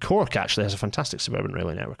Middleton. So Cork actually has a fantastic suburban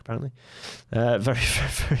railway network, apparently. Very,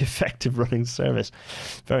 very effective running service.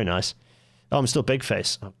 Very nice. Oh, I'm still Big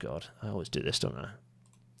Face. Oh, God. I always do this, don't I?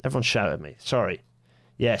 Everyone shout at me. Sorry.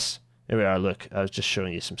 Yes. Here we are. Look, I was just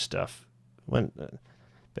showing you some stuff.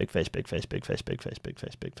 Big Face, Big Face, Big Face, Big Face, Big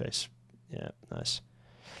Face, Big Face. Yeah, nice.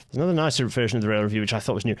 There's another nicer version of the rail review, which I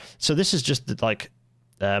thought was new. So this is just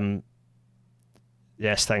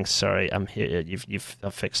yes, thanks. Sorry, I'm here.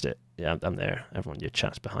 I've fixed it. Yeah, I'm there. Everyone, your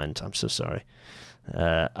chat's behind. I'm so sorry.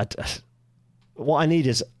 What I need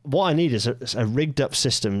is a rigged up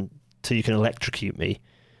system so you can electrocute me.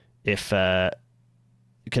 If you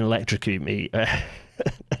can electrocute me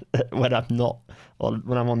when I'm not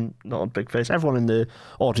on Big Face. Everyone in the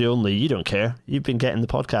audio only, you don't care. You've been getting the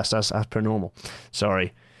podcast as per normal.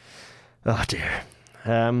 Sorry. Oh dear.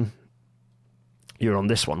 You're on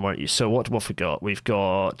this one, weren't you? So what have we got? We've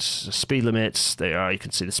got speed limits. They are. You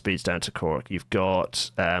can see the speeds down to Cork. You've got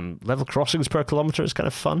level crossings per kilometre. It's kind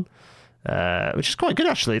of fun, which is quite good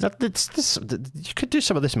actually. You could do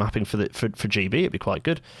some of this mapping for GB. It'd be quite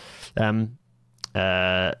good.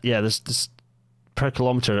 There's this per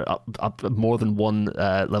kilometre up more than one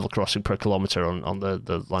level crossing per kilometre on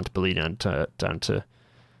the line to Ballina and down to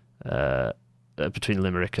between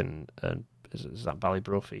Limerick and is that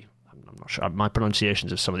Ballybrophy? I'm not sure. My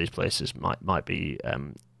pronunciations of some of these places might be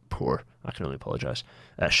poor. I can only apologise.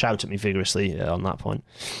 Shout at me vigorously on that point.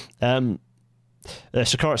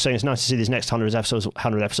 Sakura saying it's nice to see these next 100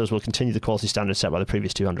 episodes will continue the quality standard set by the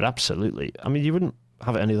previous 200. Absolutely. I mean, you wouldn't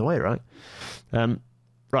have it any other way, right?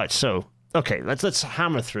 Right. So okay, let's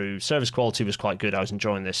hammer through. Service quality was quite good. I was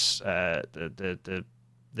enjoying this.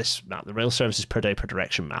 This map, the rail services per day per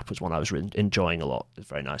direction map, was one I was enjoying a lot. It's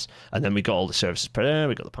very nice. And then we got all the services per day.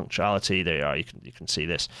 We got the punctuality. There you are. You can see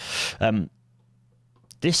this.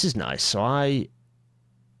 This is nice. So I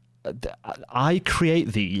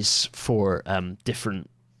create these for different.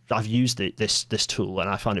 I've used this tool and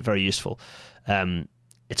I find it very useful.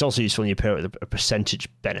 It's also useful when you pair it with a percentage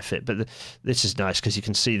benefit, but this is nice because you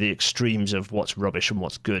can see the extremes of what's rubbish and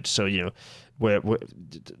what's good. So where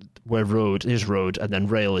road is road and then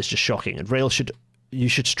rail is just shocking. And you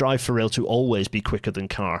should strive for rail to always be quicker than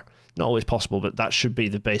car. not always possible, but that should be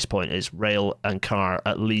the base point, is rail and car,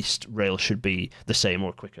 at least rail should be the same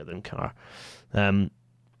or quicker than car.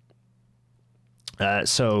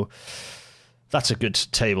 So that's a good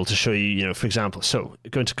table to show you, for example, so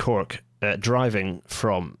going to Cork, driving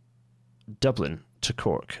from Dublin to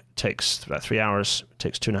Cork takes about 3 hours,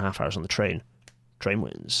 takes 2.5 hours on the train. Train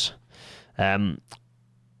wins. So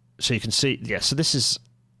you can see, so this is,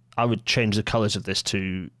 I would change the colours of this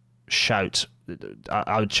to shout.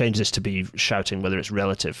 I would change this to be shouting, whether it's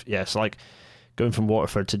relative. Yes, like going from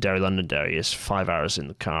Waterford to Derry Londonderry is 5 hours in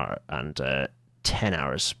the car and 10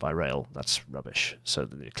 hours by rail. That's rubbish. So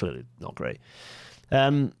they're clearly not great.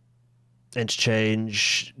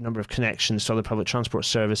 Interchange, number of connections to other public transport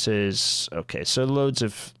services. Okay, so loads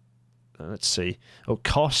of, let's see. Oh,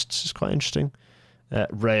 costs is quite interesting.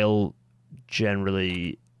 Rail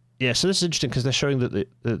generally, so this is interesting because they're showing that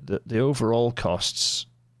the overall costs,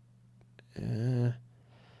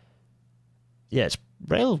 it's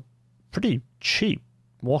rail pretty cheap.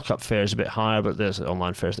 Walk-up fare is a bit higher, but there's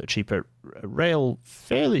online fares that are cheaper. Rail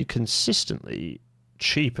fairly consistently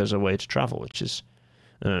cheap as a way to travel, which is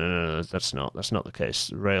no, that's not the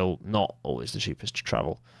case. Rail not always the cheapest to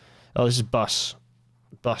travel. Oh, this is bus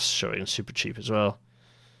showing super cheap as well.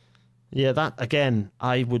 Yeah, that again,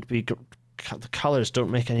 I would be. The colours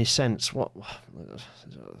don't make any sense. What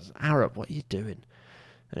Arab? What are you doing?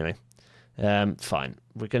 Anyway, fine.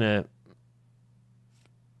 We're gonna.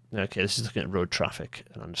 Okay, this is looking at road traffic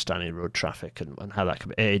and understanding road traffic and how that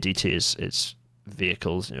could be. AADT is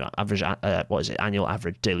vehicles, average. What is it? Annual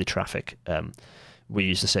average daily traffic. We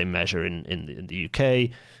use the same measure in the UK.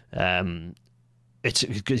 It's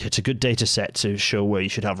a good data set to show where you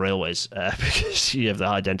should have railways because you have the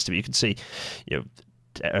high density. But you can see,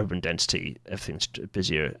 urban density, everything's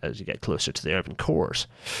busier as you get closer to the urban cores.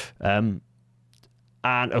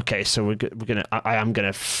 And okay, so I am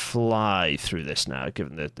gonna fly through this now,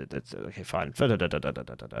 given the okay, fine, fine.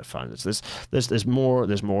 There's more.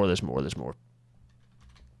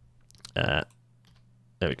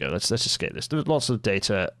 There we go. Let's just get this. There's lots of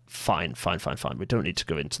data. Fine. We don't need to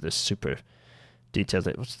go into this super detailed.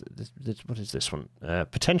 What is this one?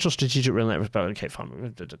 Potential strategic rail network. Okay, fine.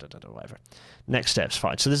 Whatever. Next steps.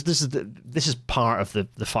 Fine. So this is part of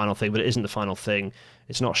the final thing, but it isn't the final thing.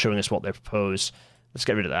 It's not showing us what they propose. Let's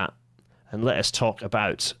get rid of that and let us talk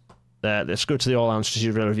about. Let's go to the All-Ireland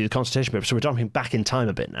Strategic Rail Review, the consultation paper. So we're jumping back in time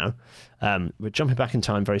a bit now. We're jumping back in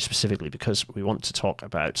time very specifically because we want to talk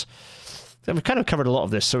about. We've kind of covered a lot of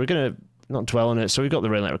this, so we're going to not dwell on it. So we've got the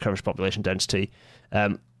rail network coverage, population density.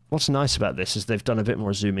 What's nice about this is they've done a bit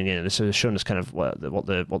more zooming in. So they've shown us kind of what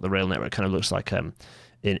the rail network kind of looks like in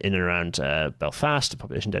and around Belfast, the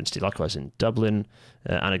population density, likewise in Dublin,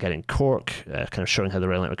 and again in Cork, kind of showing how the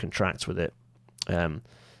rail network interacts with it.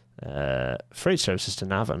 Freight services to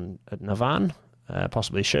Navan,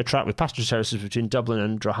 possibly share track with passenger services between Dublin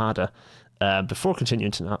and Drogheda. Before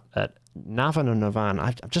continuing to Navan or Navan,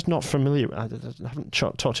 I'm just not familiar. I haven't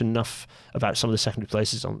taught enough about some of the secondary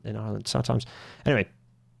places in Ireland sometimes. Anyway,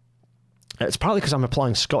 it's partly because I'm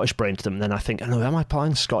applying Scottish brain to them, and then I think, am I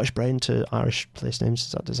applying Scottish brain to Irish place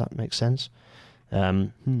names? Does that make sense?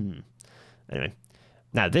 Anyway.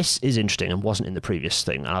 Now, this is interesting and wasn't in the previous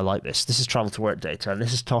thing, and I like this. This is travel to work data, and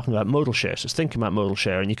this is talking about modal share. So it's thinking about modal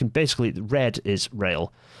share, and you can basically, red is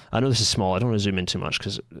rail. I know this is small. I don't want to zoom in too much,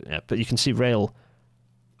 but you can see rail's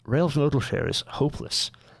modal share is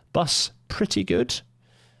hopeless. Bus, pretty good,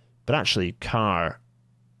 but actually car,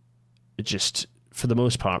 just, for the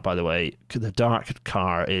most part, by the way, the dark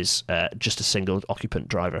car is just a single occupant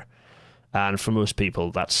driver. And for most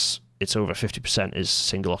people, it's over 50% is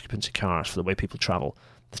single occupancy cars for the way people travel.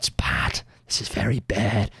 That's bad. This is very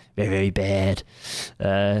bad. Very, very bad.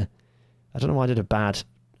 I don't know why I did a bad.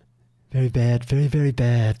 Very bad. Very, very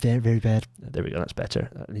bad. Very, very bad. There we go. That's better.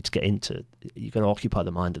 I need to get into. You've got to occupy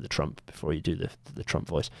the mind of the Trump before you do the Trump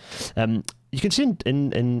voice. You can see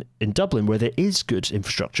in Dublin, where there is good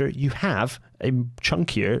infrastructure, you have a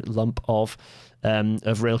chunkier lump of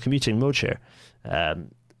rail commuting mode share.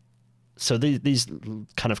 So these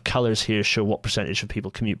kind of colours here show what percentage of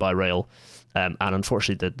people commute by rail, and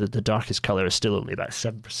unfortunately the darkest colour is still only about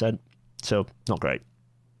 7%, so not great.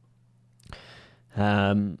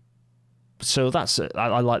 So that's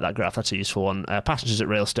I like that graph. That's a useful one. Passengers at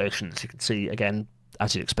rail stations, you can see again,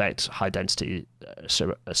 as you'd expect, high density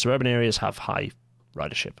suburban areas have high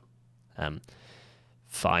ridership.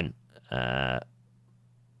 Fine.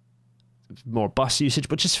 More bus usage,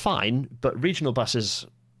 which is fine, but regional buses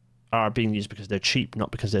are being used because they're cheap,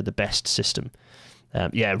 not because they're the best system.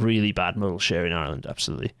 Really bad modal share in Ireland,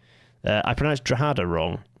 absolutely. I pronounced Drogheda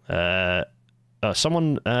wrong.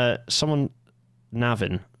 Someone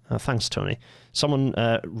Navin, Thanks, Tony. Someone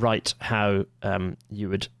write how you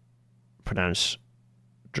would pronounce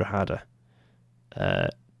Drogheda.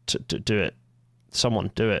 Do it.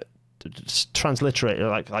 Someone do it. Just transliterate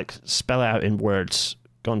it, like spell it out in words.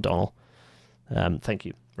 Go on, Donald. Thank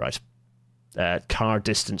you. Right. Car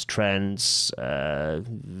distance trends.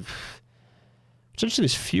 What's interesting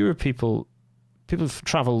is fewer people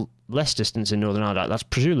travel less distance in Northern Ireland. That's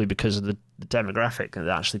presumably because of the demographic, and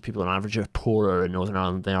actually people on average are poorer in Northern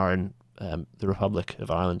Ireland than they are in the Republic of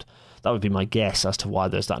Ireland. That would be my guess as to why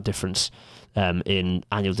there's that difference in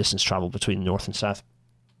annual distance travel between north and south.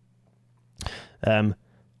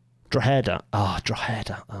 Drogheda.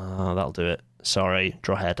 Drogheda. That'll do it. Sorry,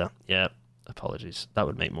 Drogheda. Yeah, apologies. That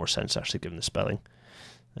would make more sense, actually, given the spelling.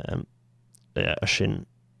 Oshin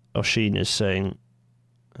is saying,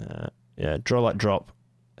 draw like drop,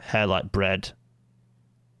 hair like bread,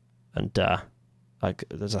 and like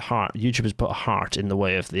there's a heart. YouTube has put a heart in the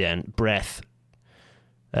way of the end. Breath.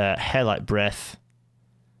 Hair like breath.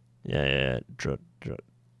 Drogheda.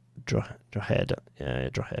 Drogheda. Yeah,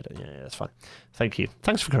 that's fine. Thank you.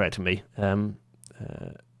 Thanks for correcting me.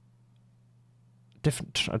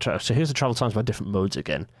 Different. So here's the travel times by different modes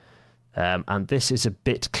again, and this is a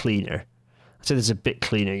bit cleaner. I'd say this is a bit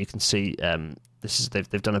cleaner. You can see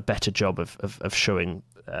they've done a better job of showing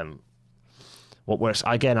what works.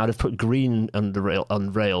 Again, I'd have put green on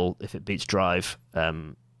rail if it beats drive.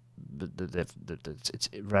 It's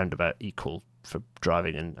roundabout equal for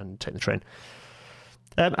driving and taking the train.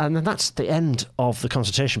 And then that's the end of the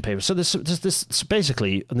consultation paper. So there's this. So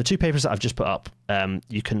basically, on the two papers that I've just put up,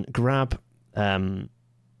 you can grab. Oh,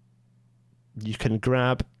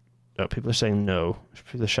 people are saying no.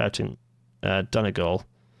 People are shouting. Donegal.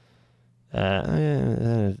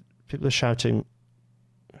 People are shouting.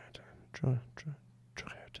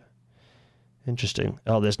 Interesting.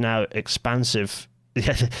 Oh, there's now expansive.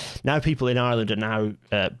 Now people in Ireland are now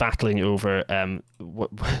battling over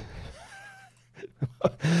what.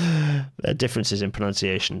 Differences in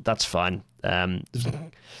pronunciation. That's fine.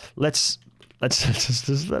 Let's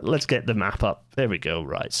get the map up. There we go.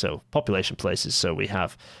 Right. So population places. So we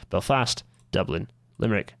have Belfast, Dublin,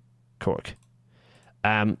 Limerick, Cork.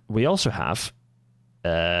 We also have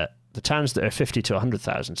the towns that are 50 to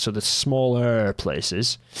 100,000. So the smaller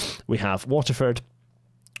places. We have Waterford,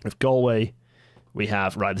 we have Galway. We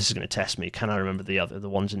have this is going to test me. Can I remember the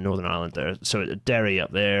ones in Northern Ireland there? So Derry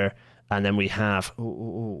up there. And then we have,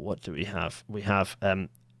 what do we have? We have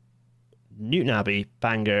Newton Abbey,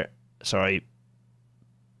 Bangor,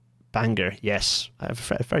 yes. I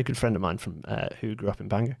have a very good friend of mine from who grew up in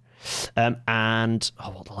Bangor. And,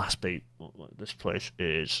 what the last bit, what this place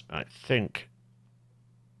is, I think,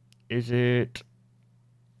 is it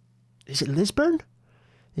Lisburn?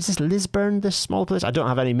 Is this Lisburn, this small place? I don't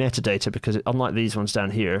have any metadata because unlike these ones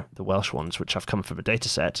down here, the Welsh ones, which I've come from a data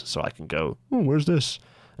set, so I can go, where's this?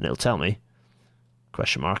 And it'll tell me.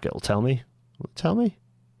 Question mark, it'll tell me. Will it tell me?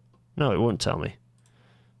 No, it won't tell me.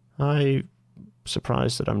 I'm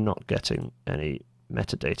surprised that I'm not getting any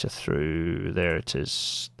metadata through. There it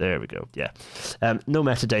is. There we go. Yeah. No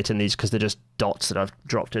metadata in these because they're just dots that I've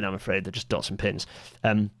dropped in, I'm afraid. They're just dots and pins.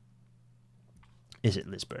 Is it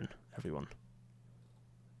Lisburn, everyone?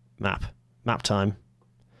 Map time.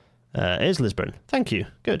 It is Lisburn. Thank you.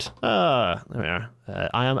 Good. There we are.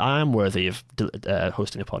 I am worthy of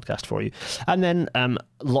hosting a podcast for you. And then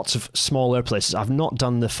lots of smaller places. I've not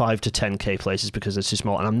done the 5 to 10k places because they're too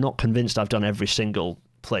small, and I'm not convinced I've done every single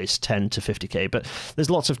place 10 to 50k. But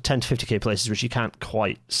there's lots of 10 to 50k places which you can't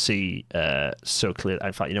quite see so clearly.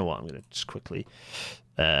 In fact, you know what? I'm going to just quickly.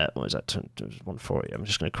 What is that? 140. I'm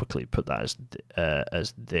just going to quickly put that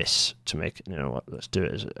as this to make, you know what, let's do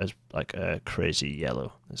it as like a crazy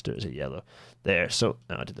yellow. Let's do it as a yellow. There. So,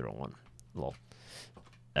 no, I did the wrong one. Lol.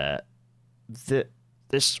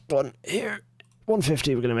 This one here,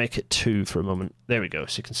 150, we're going to make it 2 for a moment. There we go.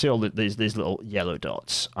 So you can see all these little yellow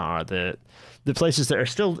dots are the places that are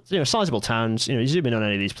still, sizable towns. You zoom in on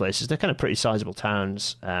any of these places, they're kind of pretty sizable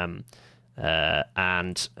towns.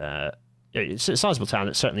 It's a sizable town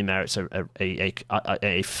that certainly merits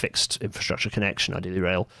a fixed infrastructure connection, ideally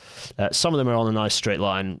rail. Some of them are on a nice straight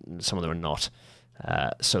line, some of them are not.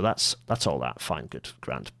 So that's all that. Fine, good,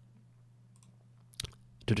 grand.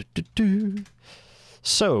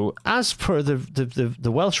 So, as per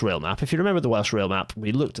the Welsh rail map, if you remember the Welsh rail map,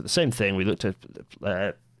 we looked at the same thing. We looked at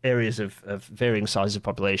areas of varying sizes of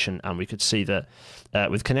population, and we could see that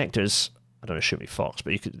with connectors, I don't know, shoot me Fox,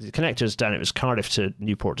 but the connectors down, it was Cardiff to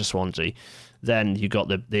Newport to Swansea. Then you got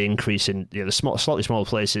the increase in the slightly smaller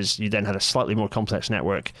places. You then had a slightly more complex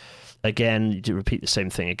network. Again, you do repeat the same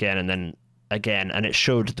thing again, and then again, and it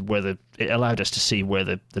showed it allowed us to see where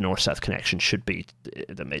the north-south connection should be.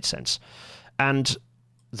 That made sense. And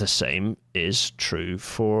the same is true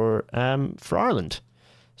for Ireland.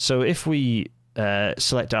 So if we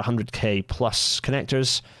select our 100k plus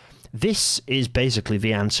connectors, this is basically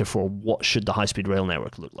the answer for what should the high-speed rail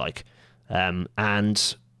network look like. So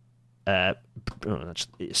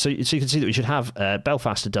you can see that we should have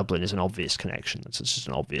Belfast to Dublin is an obvious connection. It's just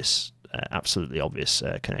an obvious, absolutely obvious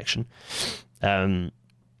connection.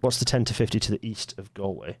 What's the 10 to 50 to the east of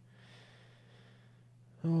Galway?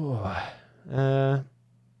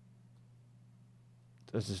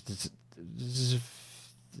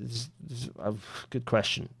 Good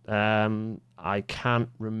question. I can't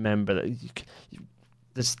remember that.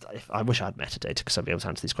 I wish I had metadata because I'd be able to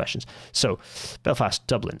answer these questions. So, Belfast,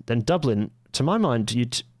 Dublin. Then Dublin, to my mind,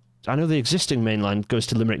 I know the existing main line goes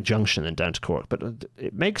to Limerick Junction and down to Cork, but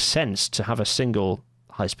it makes sense to have a single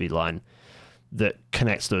high-speed line that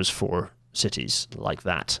connects those 4 cities like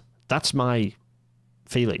that. That's my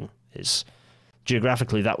feeling. Is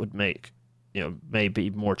geographically that would make maybe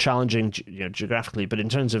more challenging geographically, but in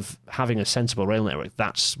terms of having a sensible rail network,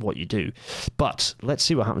 that's what you do. But let's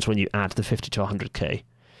see what happens when you add the 50 to 100k.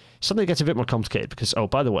 Suddenly it gets a bit more complicated because, oh,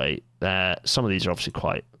 by the way, some of these are obviously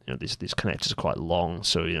quite, these connectors are quite long,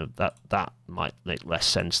 so that might make less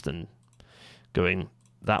sense than going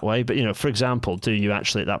that way. But for example, do you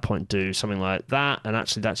actually at that point do something like that, and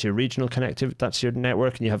actually that's your regional connectivity, that's your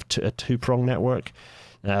network, and you have a two-prong network?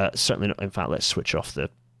 Certainly not. In fact, let's switch off the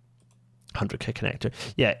 100k connector.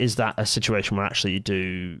 Yeah, is that a situation where actually you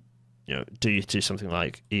do you do something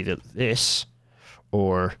like either this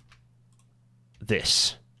or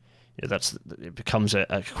this? It becomes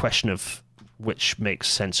a question of which makes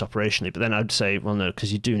sense operationally. But then I'd say, well, no,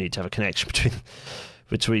 because you do need to have a connection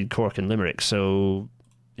between Cork and Limerick. So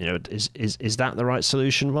is that the right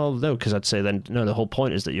solution? Well, no, because I'd say then no. The whole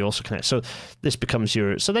point is that you also connect. So this becomes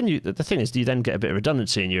your. So then the thing is, you then get a bit of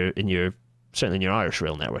redundancy in your certainly in your Irish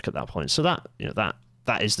rail network at that point. So that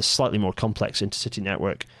that is the slightly more complex intercity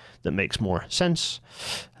network that makes more sense.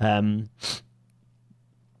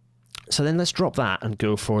 So then let's drop that and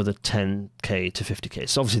go for the 10k to 50k.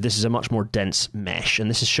 So obviously this is a much more dense mesh, and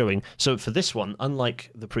this is showing. So for this one,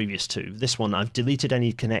 unlike the previous two, this one I've deleted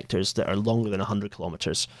any connectors that are longer than 100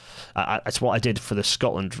 kilometers. That's what I did for the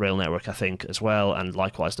Scotland rail network, I think, as well, and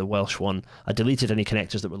likewise the Welsh one. I deleted any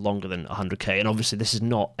connectors that were longer than 100k, and obviously this is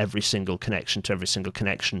not every single connection to every single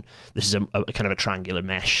connection. This is a kind of a triangular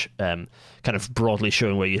mesh, kind of broadly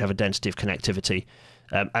showing where you have a density of connectivity.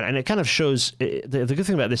 And it kind of shows, the good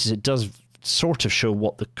thing about this is it does sort of show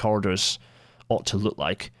what the corridors ought to look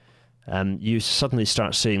like. You suddenly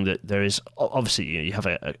start seeing that there is, obviously, you have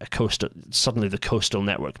a coastal, suddenly the coastal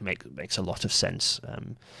network makes a lot of sense.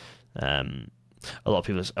 A lot of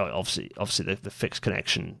people, obviously the fixed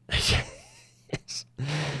connection. Yes.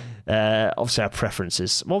 Obviously our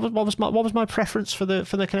preferences. What was my preference for the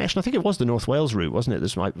connection? I think it was the North Wales route, wasn't it?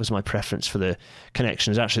 This was my preference for the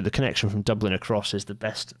connection. Is actually the connection from Dublin across is the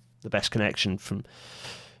best connection from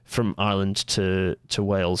Ireland to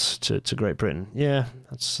Wales to Great Britain. Yeah,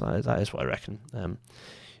 that is what I reckon. In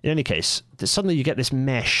any case, suddenly you get this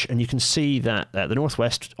mesh, and you can see that the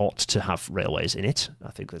Northwest ought to have railways in it.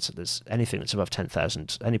 I think there's anything that's above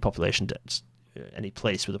 10,000, any population. Any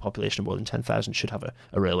place with a population of more than 10,000 should have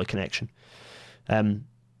a railway connection.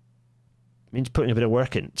 Means putting a bit of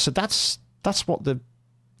work in. So that's what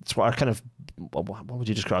our kind of, what would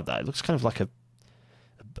you describe that? It looks kind of like a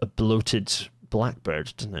bloated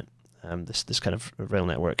blackbird, doesn't it? This kind of rail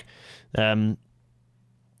network. So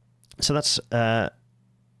that's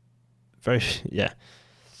very yeah,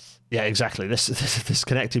 exactly. This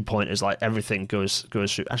connecting point is like everything goes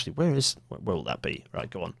through. Actually, where will that be? Right,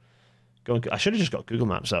 go on. I should have just got Google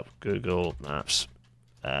Maps up. Google Maps.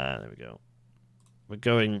 There we go. We're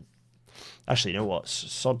going. Actually, you know what?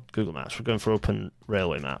 Sod Google Maps. We're going for Open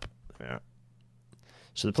Railway Map. Yeah.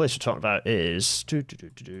 So the place we're talking about is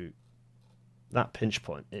that pinch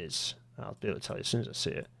point is. I'll be able to tell you as soon as I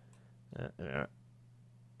see it.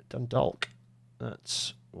 Dundalk.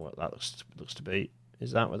 That's what that looks to be.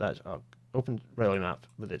 Is that what that? Open Railway Map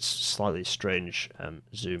with its slightly strange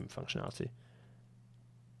zoom functionality.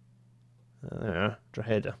 There,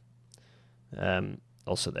 Drogheda.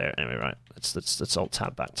 Also there. Anyway, right. Let's alt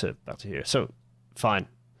tab back to here. So, fine.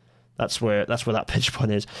 That's where that pinch point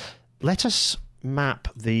is. Let us map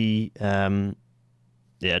the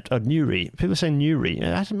Newry. People are saying Newry.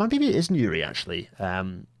 Maybe it is Newry actually.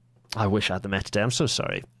 I wish I had the metadata. I'm so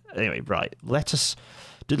sorry. Anyway, right. Let us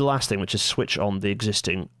do the last thing, which is switch on the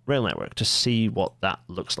existing rail network to see what that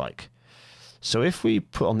looks like. So if we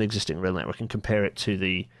put on the existing rail network and compare it to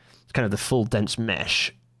the kind of the full dense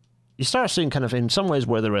mesh, you start seeing kind of in some ways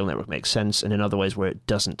where the rail network makes sense, and in other ways where it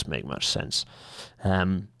doesn't make much sense.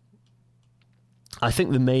 I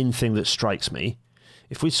think the main thing that strikes me,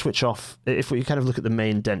 if we switch off, if we kind of look at the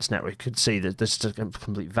main dense network, you could see that there's a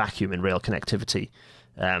complete vacuum in rail connectivity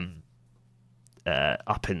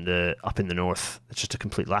up in the north. It's just a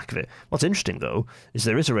complete lack of it. What's interesting though is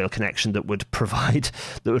there is a rail connection that would provide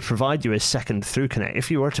you a second through connect.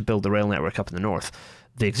 If you were to build the rail network up in the north,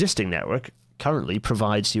 the existing network currently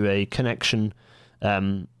provides you a connection.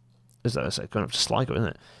 Is that going up to Sligo, isn't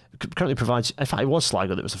it? It currently provides. In fact, it was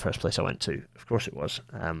Sligo that was the first place I went to. Of course, it was.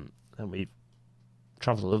 And we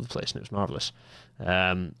travelled all over the place, and it was marvellous.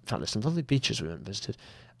 In fact, there's some lovely beaches we went and visited.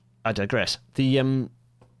 I digress. You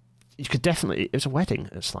could definitely. It was a wedding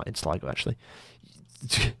in Sligo, actually.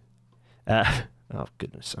 Oh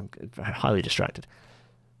goodness, I'm highly distracted.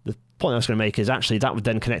 The point I was going to make is actually that would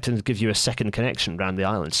then connect and give you a second connection around the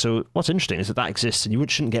island. So what's interesting is that exists, and you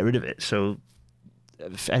shouldn't get rid of it. So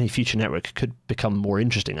if any future network could become more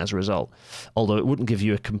interesting as a result, although it wouldn't give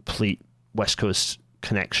you a complete West Coast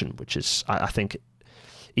connection, which is, I think,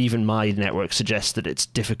 even my network suggests that it's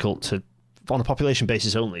difficult to, on a population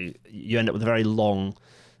basis only, you end up with a very long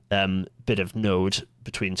bit of node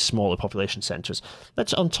between smaller population centres.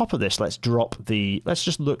 On top of this, let's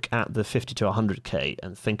just look at the 50 to 100k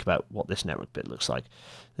and think about what this network bit looks like.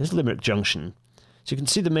 There's Limerick Junction. So you can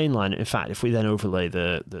see the main line. In fact, if we then overlay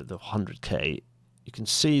the 100k, you can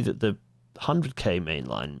see that the 100k main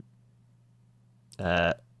line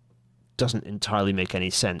doesn't entirely make any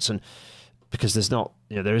sense, and because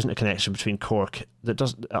there isn't a connection between Cork that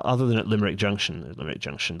does, other than at Limerick Junction. Limerick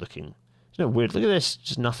Junction looking, weird. Look at this,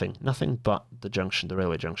 just nothing but the junction, the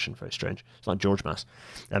railway junction. Very strange. It's like George Mass.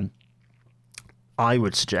 I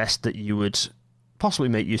would suggest that you would possibly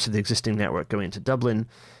make use of the existing network going into Dublin,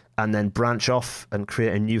 and then branch off and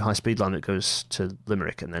create a new high-speed line that goes to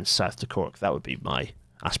Limerick and then south to Cork. That would be my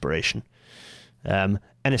aspiration.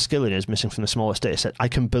 Enniskillen is missing from the smallest data set. I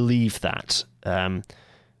can believe that.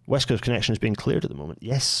 West Coast connection is being cleared at the moment.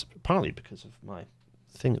 Yes, partly because of my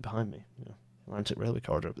thing behind me. Atlantic Railway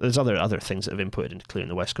Corridor. There's other things that have inputted into clearing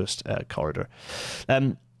the West Coast corridor.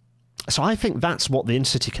 So I think that's what the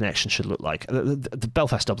in-city connection should look like. The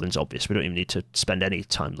Belfast-Dublin's obvious. We don't even need to spend any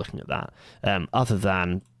time looking at that, other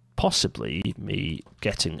than possibly me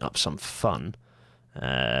getting up some fun.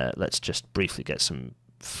 Let's just briefly get some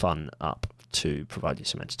fun up to provide you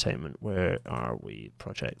some entertainment. Where are we?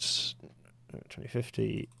 Projects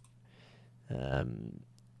 2050. There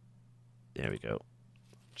we go.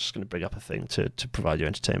 Just going to bring up a thing to provide you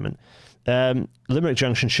entertainment. Limerick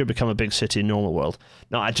Junction should become a big city in normal world.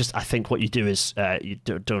 No, I think what you do is that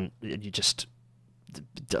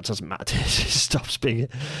doesn't matter. It stops being.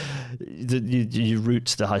 You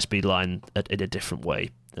route the high speed line in a different way.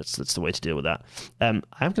 That's the way to deal with that. I'm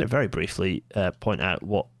going to very briefly point out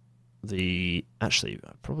what I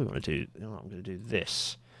probably want to do. I'm going to do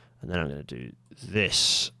this, and then I'm going to do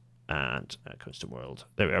this. And Coastal World.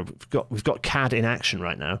 There we are. We've got CAD in action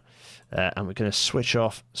right now, and we're going to switch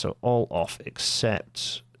off. So all off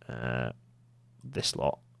except this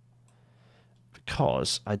lot,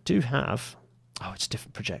 because I do have. Oh, it's a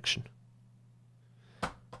different projection.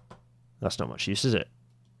 That's not much use, is it?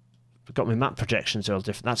 I've got my map projections all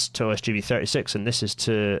different. That's to OSGB36, and this is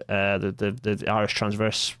to the Irish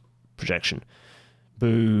transverse projection.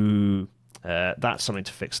 Boo. That's something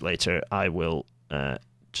to fix later. I will.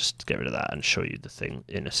 Just get rid of that and show you the thing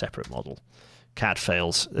in a separate model. CAD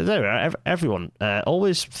fails. There we are. Everyone,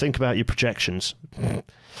 always think about your projections.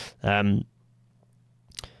 Not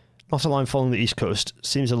a line following the east coast.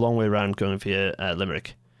 Seems a long way around going via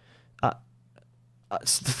Limerick. The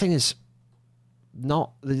thing is,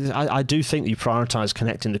 I do think that you prioritise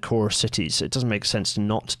connecting the core cities. It doesn't make sense to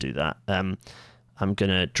not do that. I'm going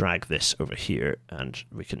to drag this over here, and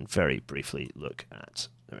we can very briefly look at...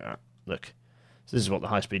 There we are. Look. So this is what the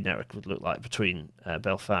high-speed network would look like between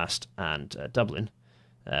Belfast and Dublin.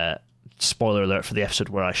 Spoiler alert for the episode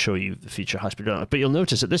where I show you the future high-speed network. But you'll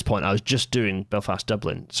notice at this point I was just doing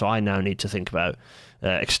Belfast-Dublin, so I now need to think about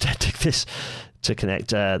extending this to connect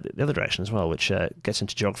the other direction as well, which gets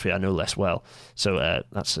into geography I know less well. So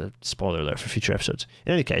that's a spoiler alert for future episodes.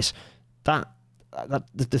 In any case, the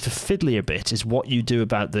fiddlier bit is what you do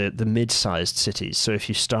about the mid-sized cities. So if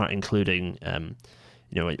you start including...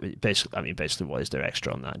 basically what is there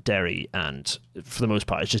extra on that? Derry, and for the most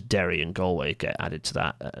part, it's just Derry and Galway get added to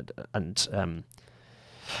that, and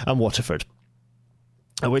Waterford.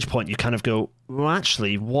 At which point you kind of go, well,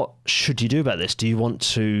 actually, what should you do about this? Do you want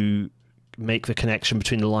to make the connection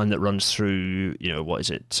between the line that runs through,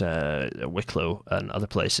 Wicklow and other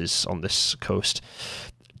places on this coast?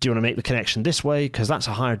 do you want to make the connection this way because that's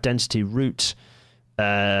a higher density route?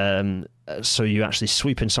 So you actually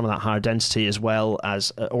sweep in some of that higher density as well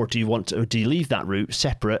as, or do you want to, or do you leave that route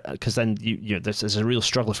separate? Because then there's a real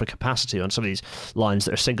struggle for capacity on some of these lines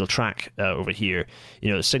that are single track over here.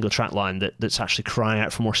 The single track line that's actually crying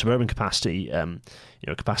out for more suburban capacity.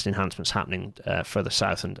 Capacity enhancements happening further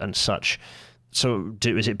south and such. So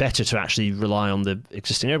is it better to actually rely on the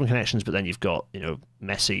existing urban connections, but then you've got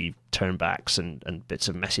messy turnbacks and bits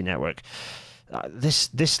of messy network?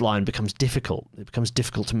 This line becomes difficult. It becomes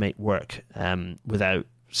difficult to make work without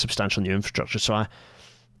substantial new infrastructure. So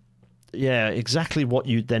exactly what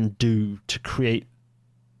you then do to create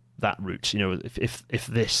that route. If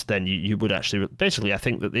this, then you would actually basically. I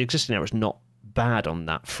think that the existing network is not bad on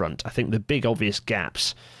that front. I think the big obvious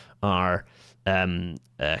gaps are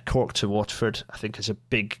Cork to Waterford. I think is a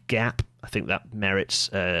big gap. I think that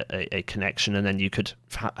merits a connection, and then you could,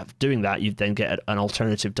 doing that, you'd then get an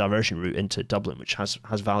alternative diversion route into Dublin, which has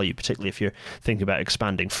value, particularly if you're thinking about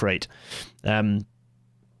expanding freight. And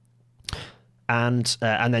then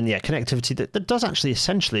connectivity that does actually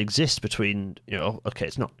essentially exist between, okay,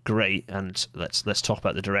 it's not great, and let's talk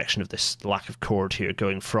about the direction of this lack of chord here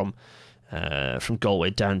going from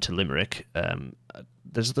Galway down to Limerick.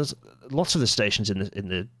 There's lots of the stations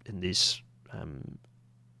in these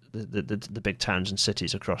the big towns and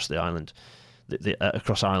cities across the island,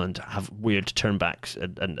 across Ireland, have weird turnbacks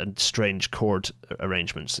and strange chord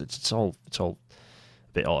arrangements. It's all a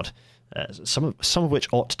bit odd. Some of which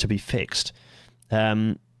ought to be fixed.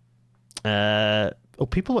 So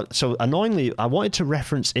annoyingly, I wanted to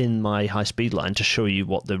reference in my high speed line to show you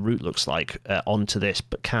what the route looks like onto this,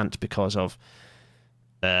 but can't because of.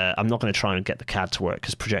 I'm not going to try and get the CAD to work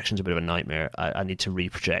because projection's a bit of a nightmare. I need to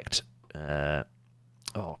reproject.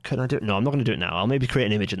 Can I do it? No, I'm not going to do it now. I'll maybe create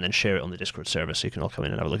an image and then share it on the Discord server so you can all come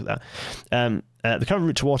in and have a look at that. The current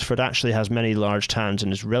route to Waterford actually has many large towns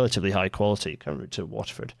and is relatively high quality. Current route to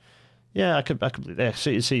Waterford. Yeah, I could believe there. So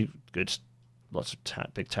you see good, lots of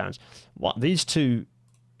big towns. These two,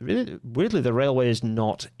 really weirdly, the railway is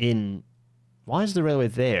not in. Why is the railway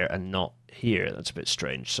there and not here? That's a bit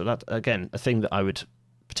strange. So that, again, a thing that I would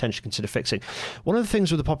potentially consider fixing. One of the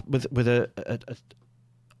things with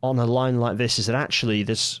on a line like this is that actually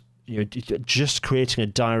this, just creating a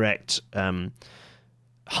direct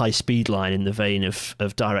high speed line in the vein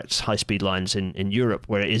of direct high speed lines in Europe,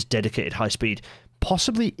 where it is dedicated high speed,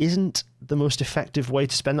 possibly isn't the most effective way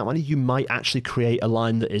to spend that money. You might actually create a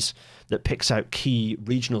line that picks out key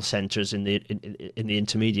regional centres in the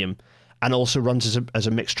intermedium, and also runs as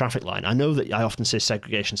a mixed traffic line. I know that I often say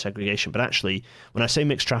segregation, but actually, when I say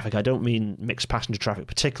mixed traffic, I don't mean mixed passenger traffic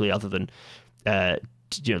particularly, other than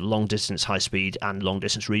long distance high speed and long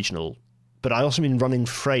distance regional. But I also mean running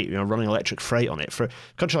freight, running electric freight on it. For a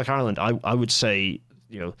country like Ireland, I would say,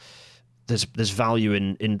 there's value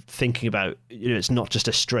in thinking about, it's not just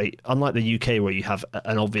a straight, unlike the UK where you have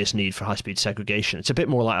an obvious need for high-speed segregation. It's a bit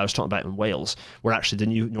more like I was talking about in Wales, where actually the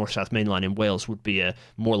new north-south main line in Wales would be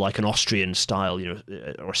more like an Austrian style,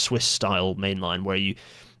 or Swiss style main line, where you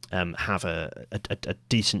have a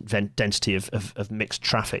decent density of mixed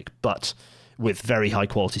traffic, but with very high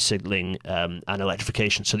quality signalling and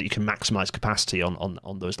electrification, so that you can maximize capacity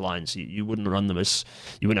on those lines. You wouldn't run them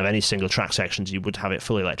you wouldn't have any single track sections. You would have it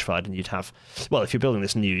fully electrified, and you'd have, well, if you're building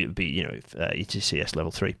this new, it would be ETCS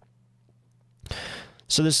level 3.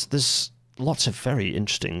 So there's lots of very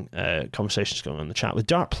interesting conversations going on in the chat. With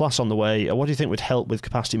Dart Plus on the way, what do you think would help with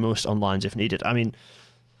capacity most on lines if needed? I mean,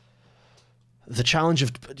 the challenge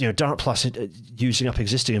of Dart Plus using up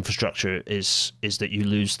existing infrastructure is that you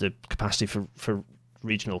lose the capacity for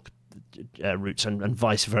regional routes and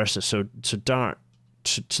vice versa. So Dart,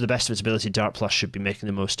 to the best of its ability, Dart Plus should be making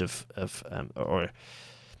the most of let's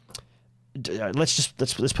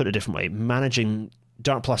put it a different way. Managing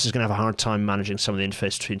Dart Plus is going to have a hard time managing some of the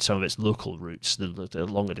interface between some of its local routes, the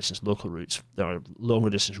longer distance local routes, or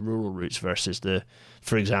longer distance rural routes versus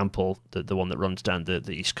for example, the one that runs down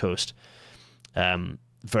the east coast.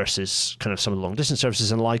 Versus kind of some of the long distance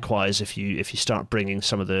services, and likewise, if you start bringing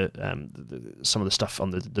some of the stuff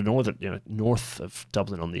on the northern north of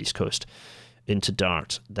Dublin on the east coast into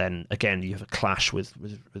Dart, then again you have a clash with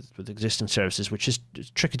existing services, which is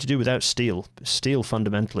tricky to do without steel. Steel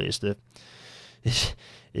fundamentally is the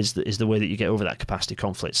way that you get over that capacity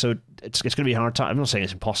conflict. So it's going to be a hard time. I'm not saying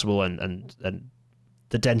it's impossible, and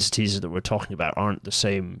the densities that we're talking about aren't the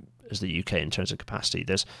same as the UK in terms of capacity.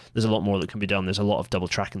 There's a lot more that can be done. There's a lot of double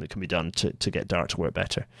tracking that can be done to get Dart to work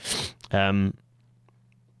better. There's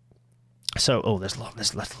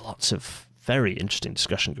lots of very interesting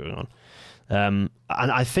discussion going on. And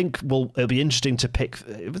I think it'll be interesting to pick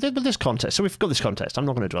with this context. So we've got this context. I'm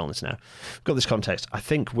not going to dwell on this now. We've got this context. I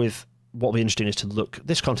think with what will be interesting is to look.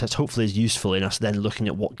 This context hopefully is useful in us then looking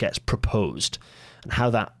at what gets proposed and how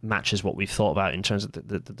that matches what we've thought about in terms of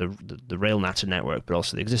the Rail Natter network, but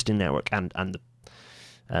also the existing network and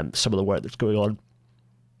some of the work that's going on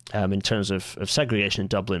in terms of segregation in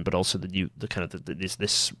Dublin, but also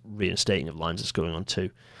this reinstating of lines that's going on too.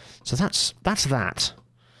 So that's that.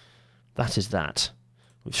 That is that.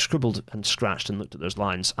 We've scribbled and scratched and looked at those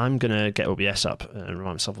lines. I'm going to get OBS up and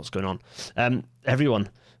remind myself what's going on. Everyone,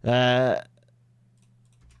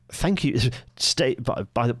 thank you.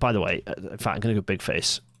 By the way, in fact, I'm going to go big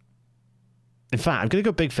face. In fact, I'm going to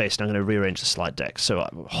go big face and I'm going to rearrange the slide deck. So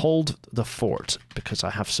hold the fort because I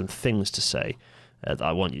have some things to say that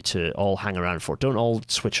I want you to all hang around for. Don't all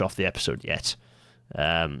switch off the episode yet.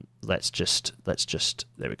 Let's just,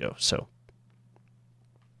 there we go. So,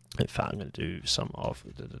 in fact, I'm going to do some of,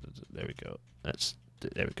 there we go.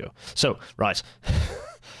 There we go. So, right.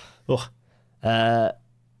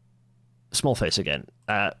 Small face again.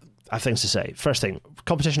 I have things to say. First thing,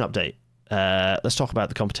 competition update. Let's talk about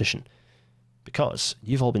the competition. Because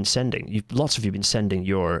you've all been sending, lots of you have been sending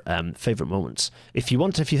your favourite moments. If you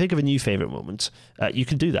think of a new favourite moment, you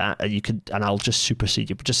can do that. And I'll just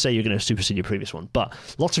supersede you. Just say you're going to supersede your previous one. But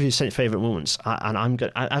lots of you sent favourite moments, and I'm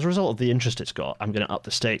going. As a result of the interest it's got, I'm going to up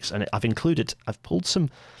the stakes. And I've pulled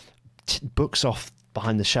some books off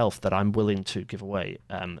behind the shelf that I'm willing to give away.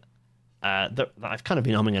 That I've kind of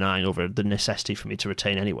been umming and ahhing over the necessity for me to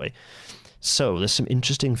retain anyway. So there's some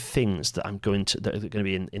interesting things that are going to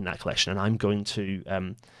be in that collection, and I'm going to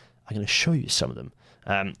show you some of them.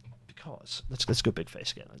 Because let's go big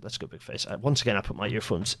face again. Let's go big face. Once again, I put my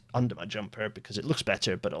earphones under my jumper because it looks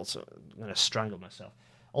better, but also I'm going to strangle myself.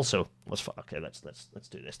 Also, okay? Let's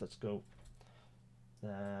do this. Let's go. You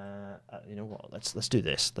know what? Let's do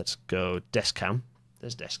this. Let's go desk cam.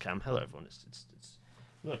 There's desk cam. Hello everyone. It's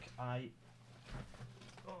look.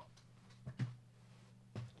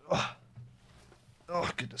 Oh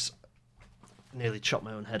goodness! Nearly chopped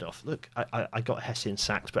my own head off. Look, I got Hessian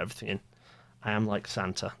sacks, put everything in. I am like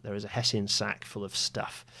Santa. There is a Hessian sack full of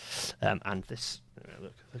stuff, and this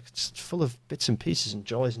look, it's full of bits and pieces and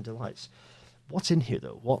joys and delights. What's in here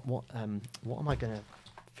though? What am I going to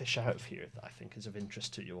fish out of here that I think is of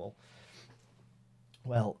interest to you all?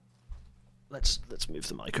 Well, let's move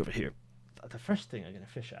the mic over here. The first thing I'm going to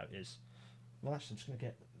fish out is, well, actually, I'm just going to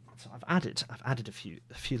get. So I've added a few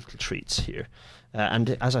little treats here,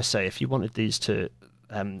 and as I say, if you wanted these to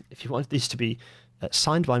be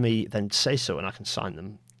signed by me, then say so, and I can sign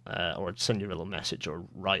them, or send you a little message, or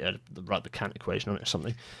write the Kant equation on it or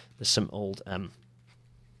something. There's some old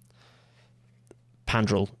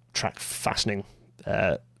Pandrel track fastening.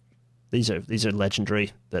 These are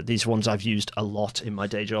legendary. These ones I've used a lot in my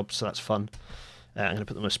day job, so that's fun. I'm going to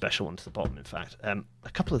put them a special one to the bottom, in fact. A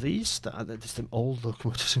couple of these, there's some old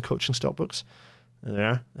locomotives and coaching stock books. There they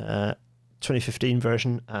are. 2015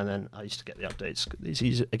 version, and then I used to get the updates.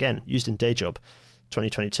 These, again, used in day job.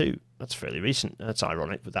 2022, that's fairly recent. That's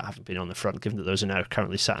ironic, but that haven't been on the front, given that those are now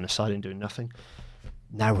currently sat on a side and doing nothing.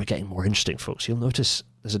 Now we're getting more interesting, folks. You'll notice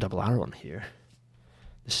there's a double arrow on here.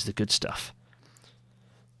 This is the good stuff.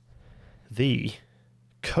 The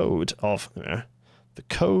Code of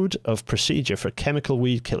Procedure for Chemical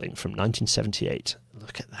Weed Killing from 1978.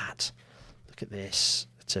 Look at that. Look at this.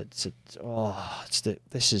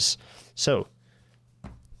 So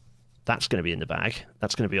that's going to be in the bag.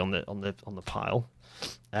 That's going to be on the pile.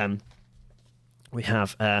 We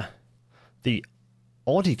have the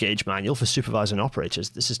Audi Gauge Manual for Supervisors and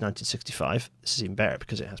Operators. This is 1965. This is even better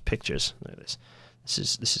because it has pictures. Look at this.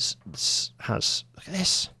 This has look at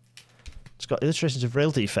this. It's got illustrations of rail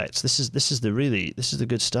defects. This is the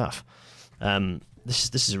good stuff. This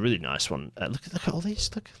is a really nice one. Look at all these.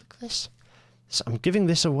 Look at this. So I'm giving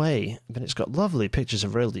this away, but it's got lovely pictures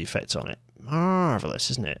of rail defects on it. Marvelous,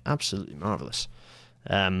 isn't it? Absolutely marvelous.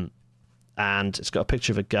 And it's got a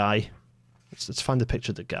picture of a guy. Let's find the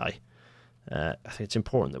picture of the guy. I think it's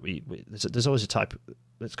important that there's always a type.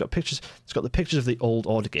 It's got pictures. It's got the pictures of the old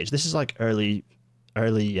Audi gauge. This is like early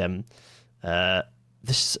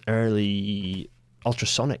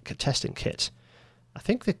ultrasonic testing kit. I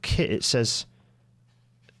think the kit it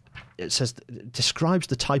describes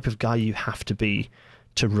the type of guy you have to be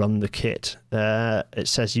to run the kit. It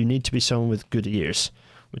says you need to be someone with good ears,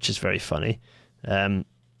 which is very funny.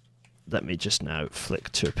 Let me just now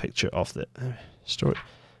flick to a picture of the story.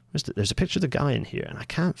 There's a picture of the guy in here, and I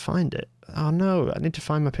can't find it. Oh no, I need to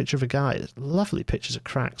find my picture of a guy. There's lovely pictures of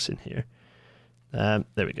cracks in here. There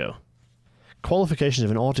we go. Qualifications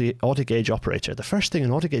of an audio gauge operator. The first thing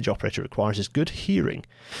an audio gauge operator requires is good hearing.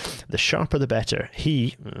 The sharper the better.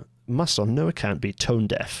 He must on no account be tone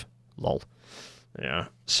deaf. Lol. Yeah,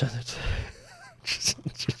 so that's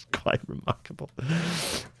just quite remarkable.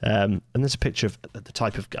 And there's a picture of the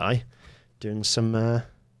type of guy doing some note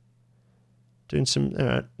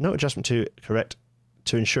adjustment to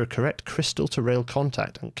ensure correct crystal to rail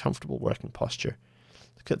contact and comfortable working posture.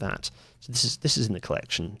 Look at that. So this is in the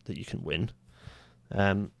collection that you can win.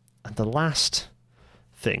 And the last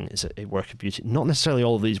thing is a work of beauty. Not necessarily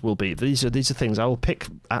all of these will be. These are things I will pick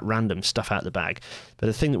at random stuff out of the bag. But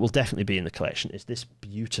the thing that will definitely be in the collection is this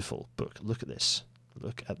beautiful book. Look at this.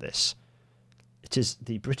 Look at this. It is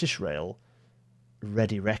the British Rail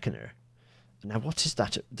Ready Reckoner. Now, what is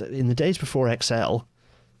that? In the days before Excel,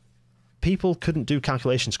 people couldn't do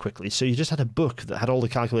calculations quickly, so you just had a book that had all the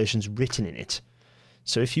calculations written in it.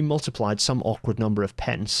 So if you multiplied some awkward number of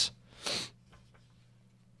pence,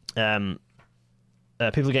 people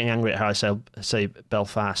are getting angry at how I say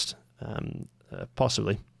Belfast,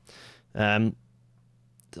 possibly. Oh,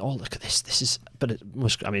 look at this. This is, but it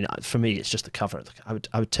must. I mean, for me, it's just the cover. I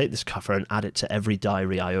would take this cover and add it to every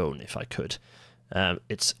diary I own if I could.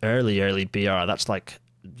 It's early BR. That's like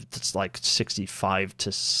 65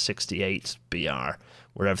 to 68 BR,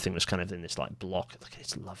 where everything was kind of in this like block. Look,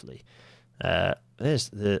 it's lovely. There's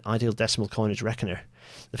the ideal decimal coinage reckoner.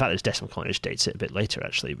 The fact that it's decimal coinage dates it a bit later,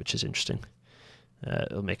 actually, which is interesting.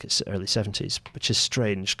 It'll make it early 70s, which is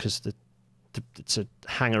strange because it's a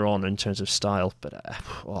hanger-on in terms of style, but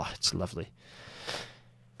it's lovely.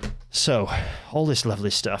 So, all this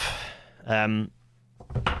lovely stuff.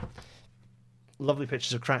 Lovely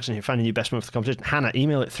pictures of cracks in here. Finding your best moment for the competition. Hannah,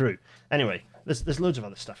 email it through. Anyway, there's loads of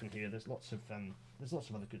other stuff in here. There's lots of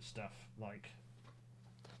other good stuff. Like,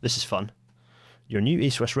 this is fun. Your new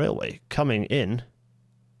East West Railway coming in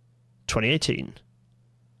 2018.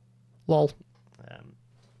 Lol.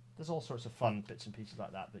 There's all sorts of fun bits and pieces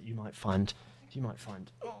like that you might find. Oh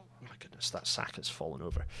my goodness, that sack has fallen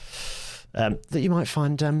over. That you might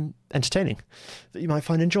find entertaining, that you might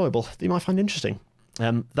find enjoyable, that you might find interesting.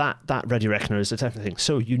 That Ready Reckoner is a technical thing.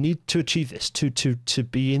 So you need to achieve this to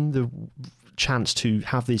be in the chance to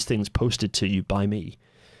have these things posted to you by me.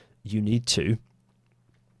 You need to,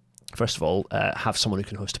 first of all, have someone who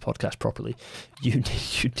can host a podcast properly. You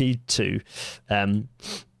need to,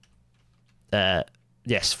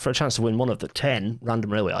 yes, for a chance to win one of the 10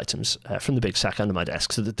 random railway items from the big sack under my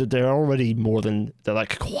desk. So they're already they're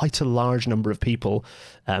like quite a large number of people,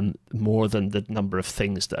 more than the number of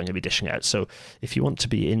things that I'm going to be dishing out. So if you want to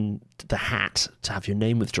be in the hat to have your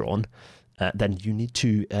name withdrawn, then you need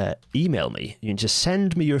to email me. You can just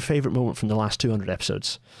send me your favourite moment from the last 200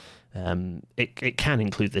 episodes. It can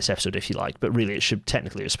include this episode if you like, but really it's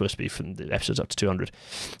supposed to be from the episodes up to 200.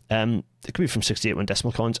 It could be from 68 when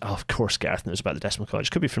decimal coins. Oh, of course Gareth knows about the decimal coins.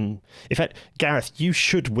 It could be from, in fact, Gareth, you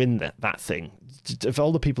should win that thing. Of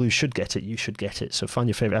all the people who should get it, you should get it. So find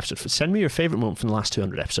your favourite episode. Send me your favourite moment from the last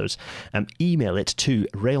 200 episodes. Email it to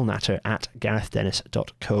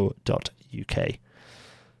railnatter@garethdennis.co.uk.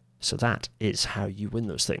 So that is how you win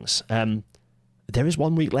those things. There is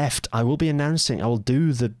 1 week left. I will be announcing. I will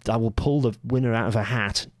pull the winner out of a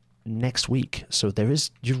hat next week. So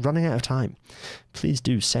you're running out of time. Please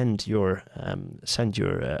do send your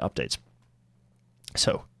updates.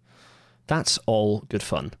 So that's all good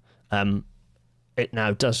fun. It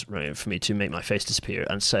now does remain for me to make my face disappear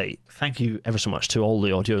and say thank you ever so much to all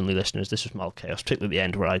the audio-only listeners. This was Mild Chaos, particularly at the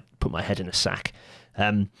end where I put my head in a sack.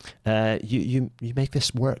 You make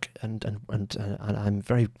this work, and I'm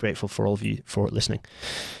very grateful for all of you for listening.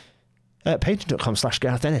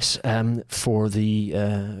 Patreon.com/Gareth Dennis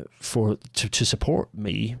to support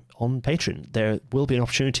me on Patreon. There will be an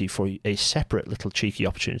opportunity for a separate little cheeky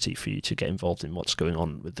opportunity for you to get involved in what's going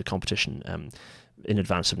on with the competition in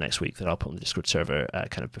advance of next week that I'll put on the Discord server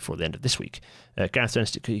kind of before the end of this week.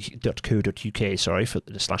 GarethDennis.co.uk, sorry, for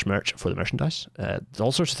the /merch for the merchandise.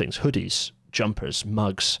 All sorts of things, hoodies, jumpers,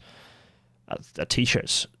 mugs,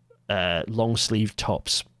 t-shirts, long sleeve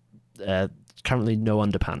tops, currently no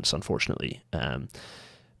underpants, unfortunately.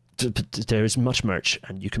 There is much merch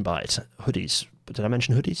and you can buy it. Hoodies, did I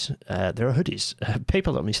mention hoodies? There are hoodies.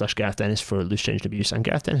 PayPal.me/Gareth Dennis for loose change and abuse, and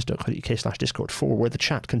GarethDennis.co.uk/Discord where the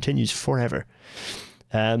chat continues forever.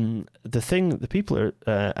 The people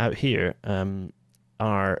are out here,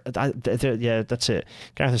 are. Yeah, that's it.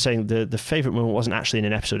 Gareth is saying the favourite moment wasn't actually in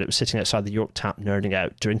an episode. It was sitting outside the York Tap, nerding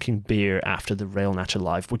out, drinking beer after the Rail Natter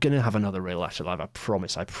Live. We're going to have another Rail Natter Live. I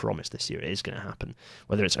promise this year it is going to happen.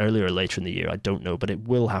 Whether it's earlier or later in the year, I don't know, but it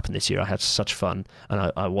will happen this year. I had such fun,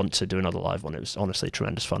 and I want to do another live one. It was honestly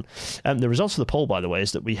tremendous fun. The results of the poll, by the way,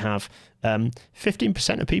 is that we have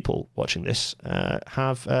 15% of people watching this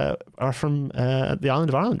are from the island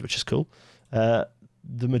of Ireland, which is cool.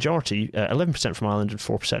 The majority, 11% from Ireland and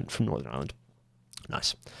 4% from Northern Ireland.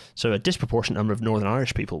 Nice. So a disproportionate number of Northern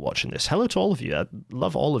Irish people watching this. Hello to all of you. I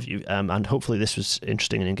love all of you, and hopefully this was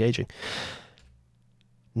interesting and engaging.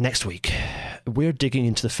 Next week, we're digging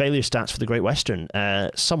into the failure stats for the Great Western.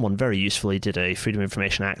 Someone very usefully did a Freedom of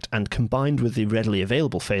Information Act, and combined with the readily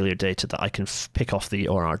available failure data that I can pick off the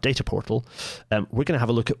ORR data portal, we're going to have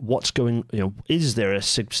a look at what's going, is there a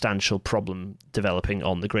substantial problem developing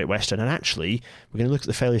on the Great Western? And actually, we're going to look at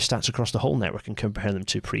the failure stats across the whole network and compare them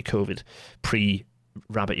to pre-COVID,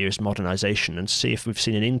 pre-rabbit ears modernisation, and see if we've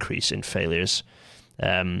seen an increase in failures.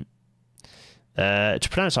 To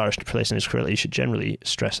pronounce Irish places correctly, you should generally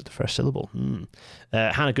stress at the first syllable.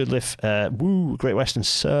 Hannah Goodliff, woo, Great Western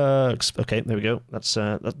sucks. Okay, there we go. That's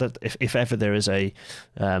if ever there is an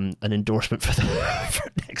endorsement for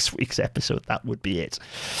for next week's episode, that would be it.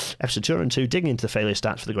 Episode 202, digging into the failure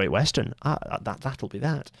stats for the Great Western. That'll be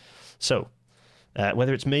that. So,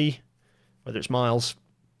 whether it's me, whether it's Miles,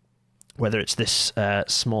 whether it's this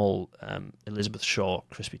small Elizabeth Shaw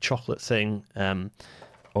crispy chocolate thing,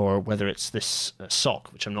 or whether it's this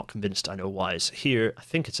sock, which I'm not convinced I know why is here. I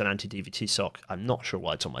think it's an anti-DVT sock. I'm not sure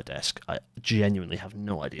why it's on my desk. I genuinely have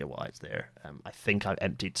no idea why it's there. I think I've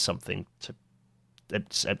emptied something to... I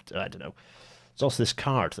don't know. There's also this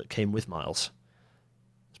card that came with Miles.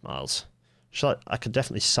 It's Miles. I could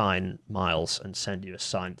definitely sign Miles and send you a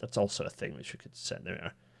sign. That's also a thing which we could send. There we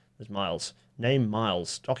are. There's Miles. Name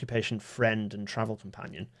Miles. Occupation, friend, and travel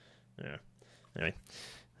companion. Yeah. Anyway.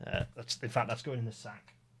 That's going in the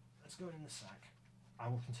sack. Going in the sack. I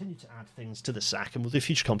will continue to add things to the sack, and we'll do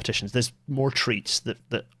future competitions. There's more treats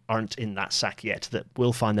that aren't in that sack yet that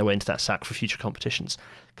will find their way into that sack for future competitions,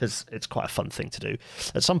 because it's quite a fun thing to do.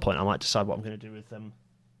 At some point I might decide what I'm going to do with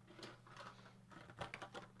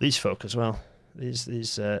these folk as well.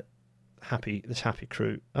 This happy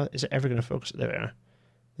crew. Is it ever going to focus? There we are.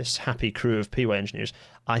 This happy crew of PY engineers.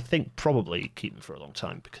 I think probably keep them for a long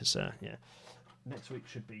time, because yeah. Next week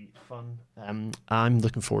should be fun. I'm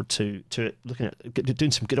looking forward to looking at doing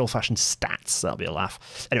some good old-fashioned stats. That'll be a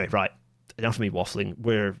laugh. Anyway, right. Enough of me waffling.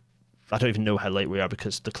 I don't even know how late we are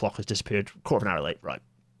because the clock has disappeared. Quarter of an hour late. Right.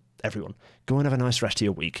 Everyone, go and have a nice rest of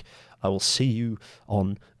your week. I will see you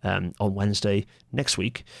on Wednesday next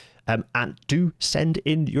week. And do send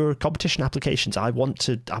in your competition applications. I want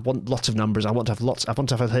lots of numbers. I want to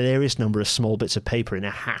have a hilarious number of small bits of paper in a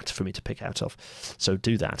hat for me to pick out of. So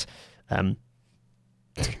do that.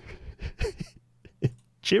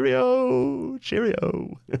 Cheerio!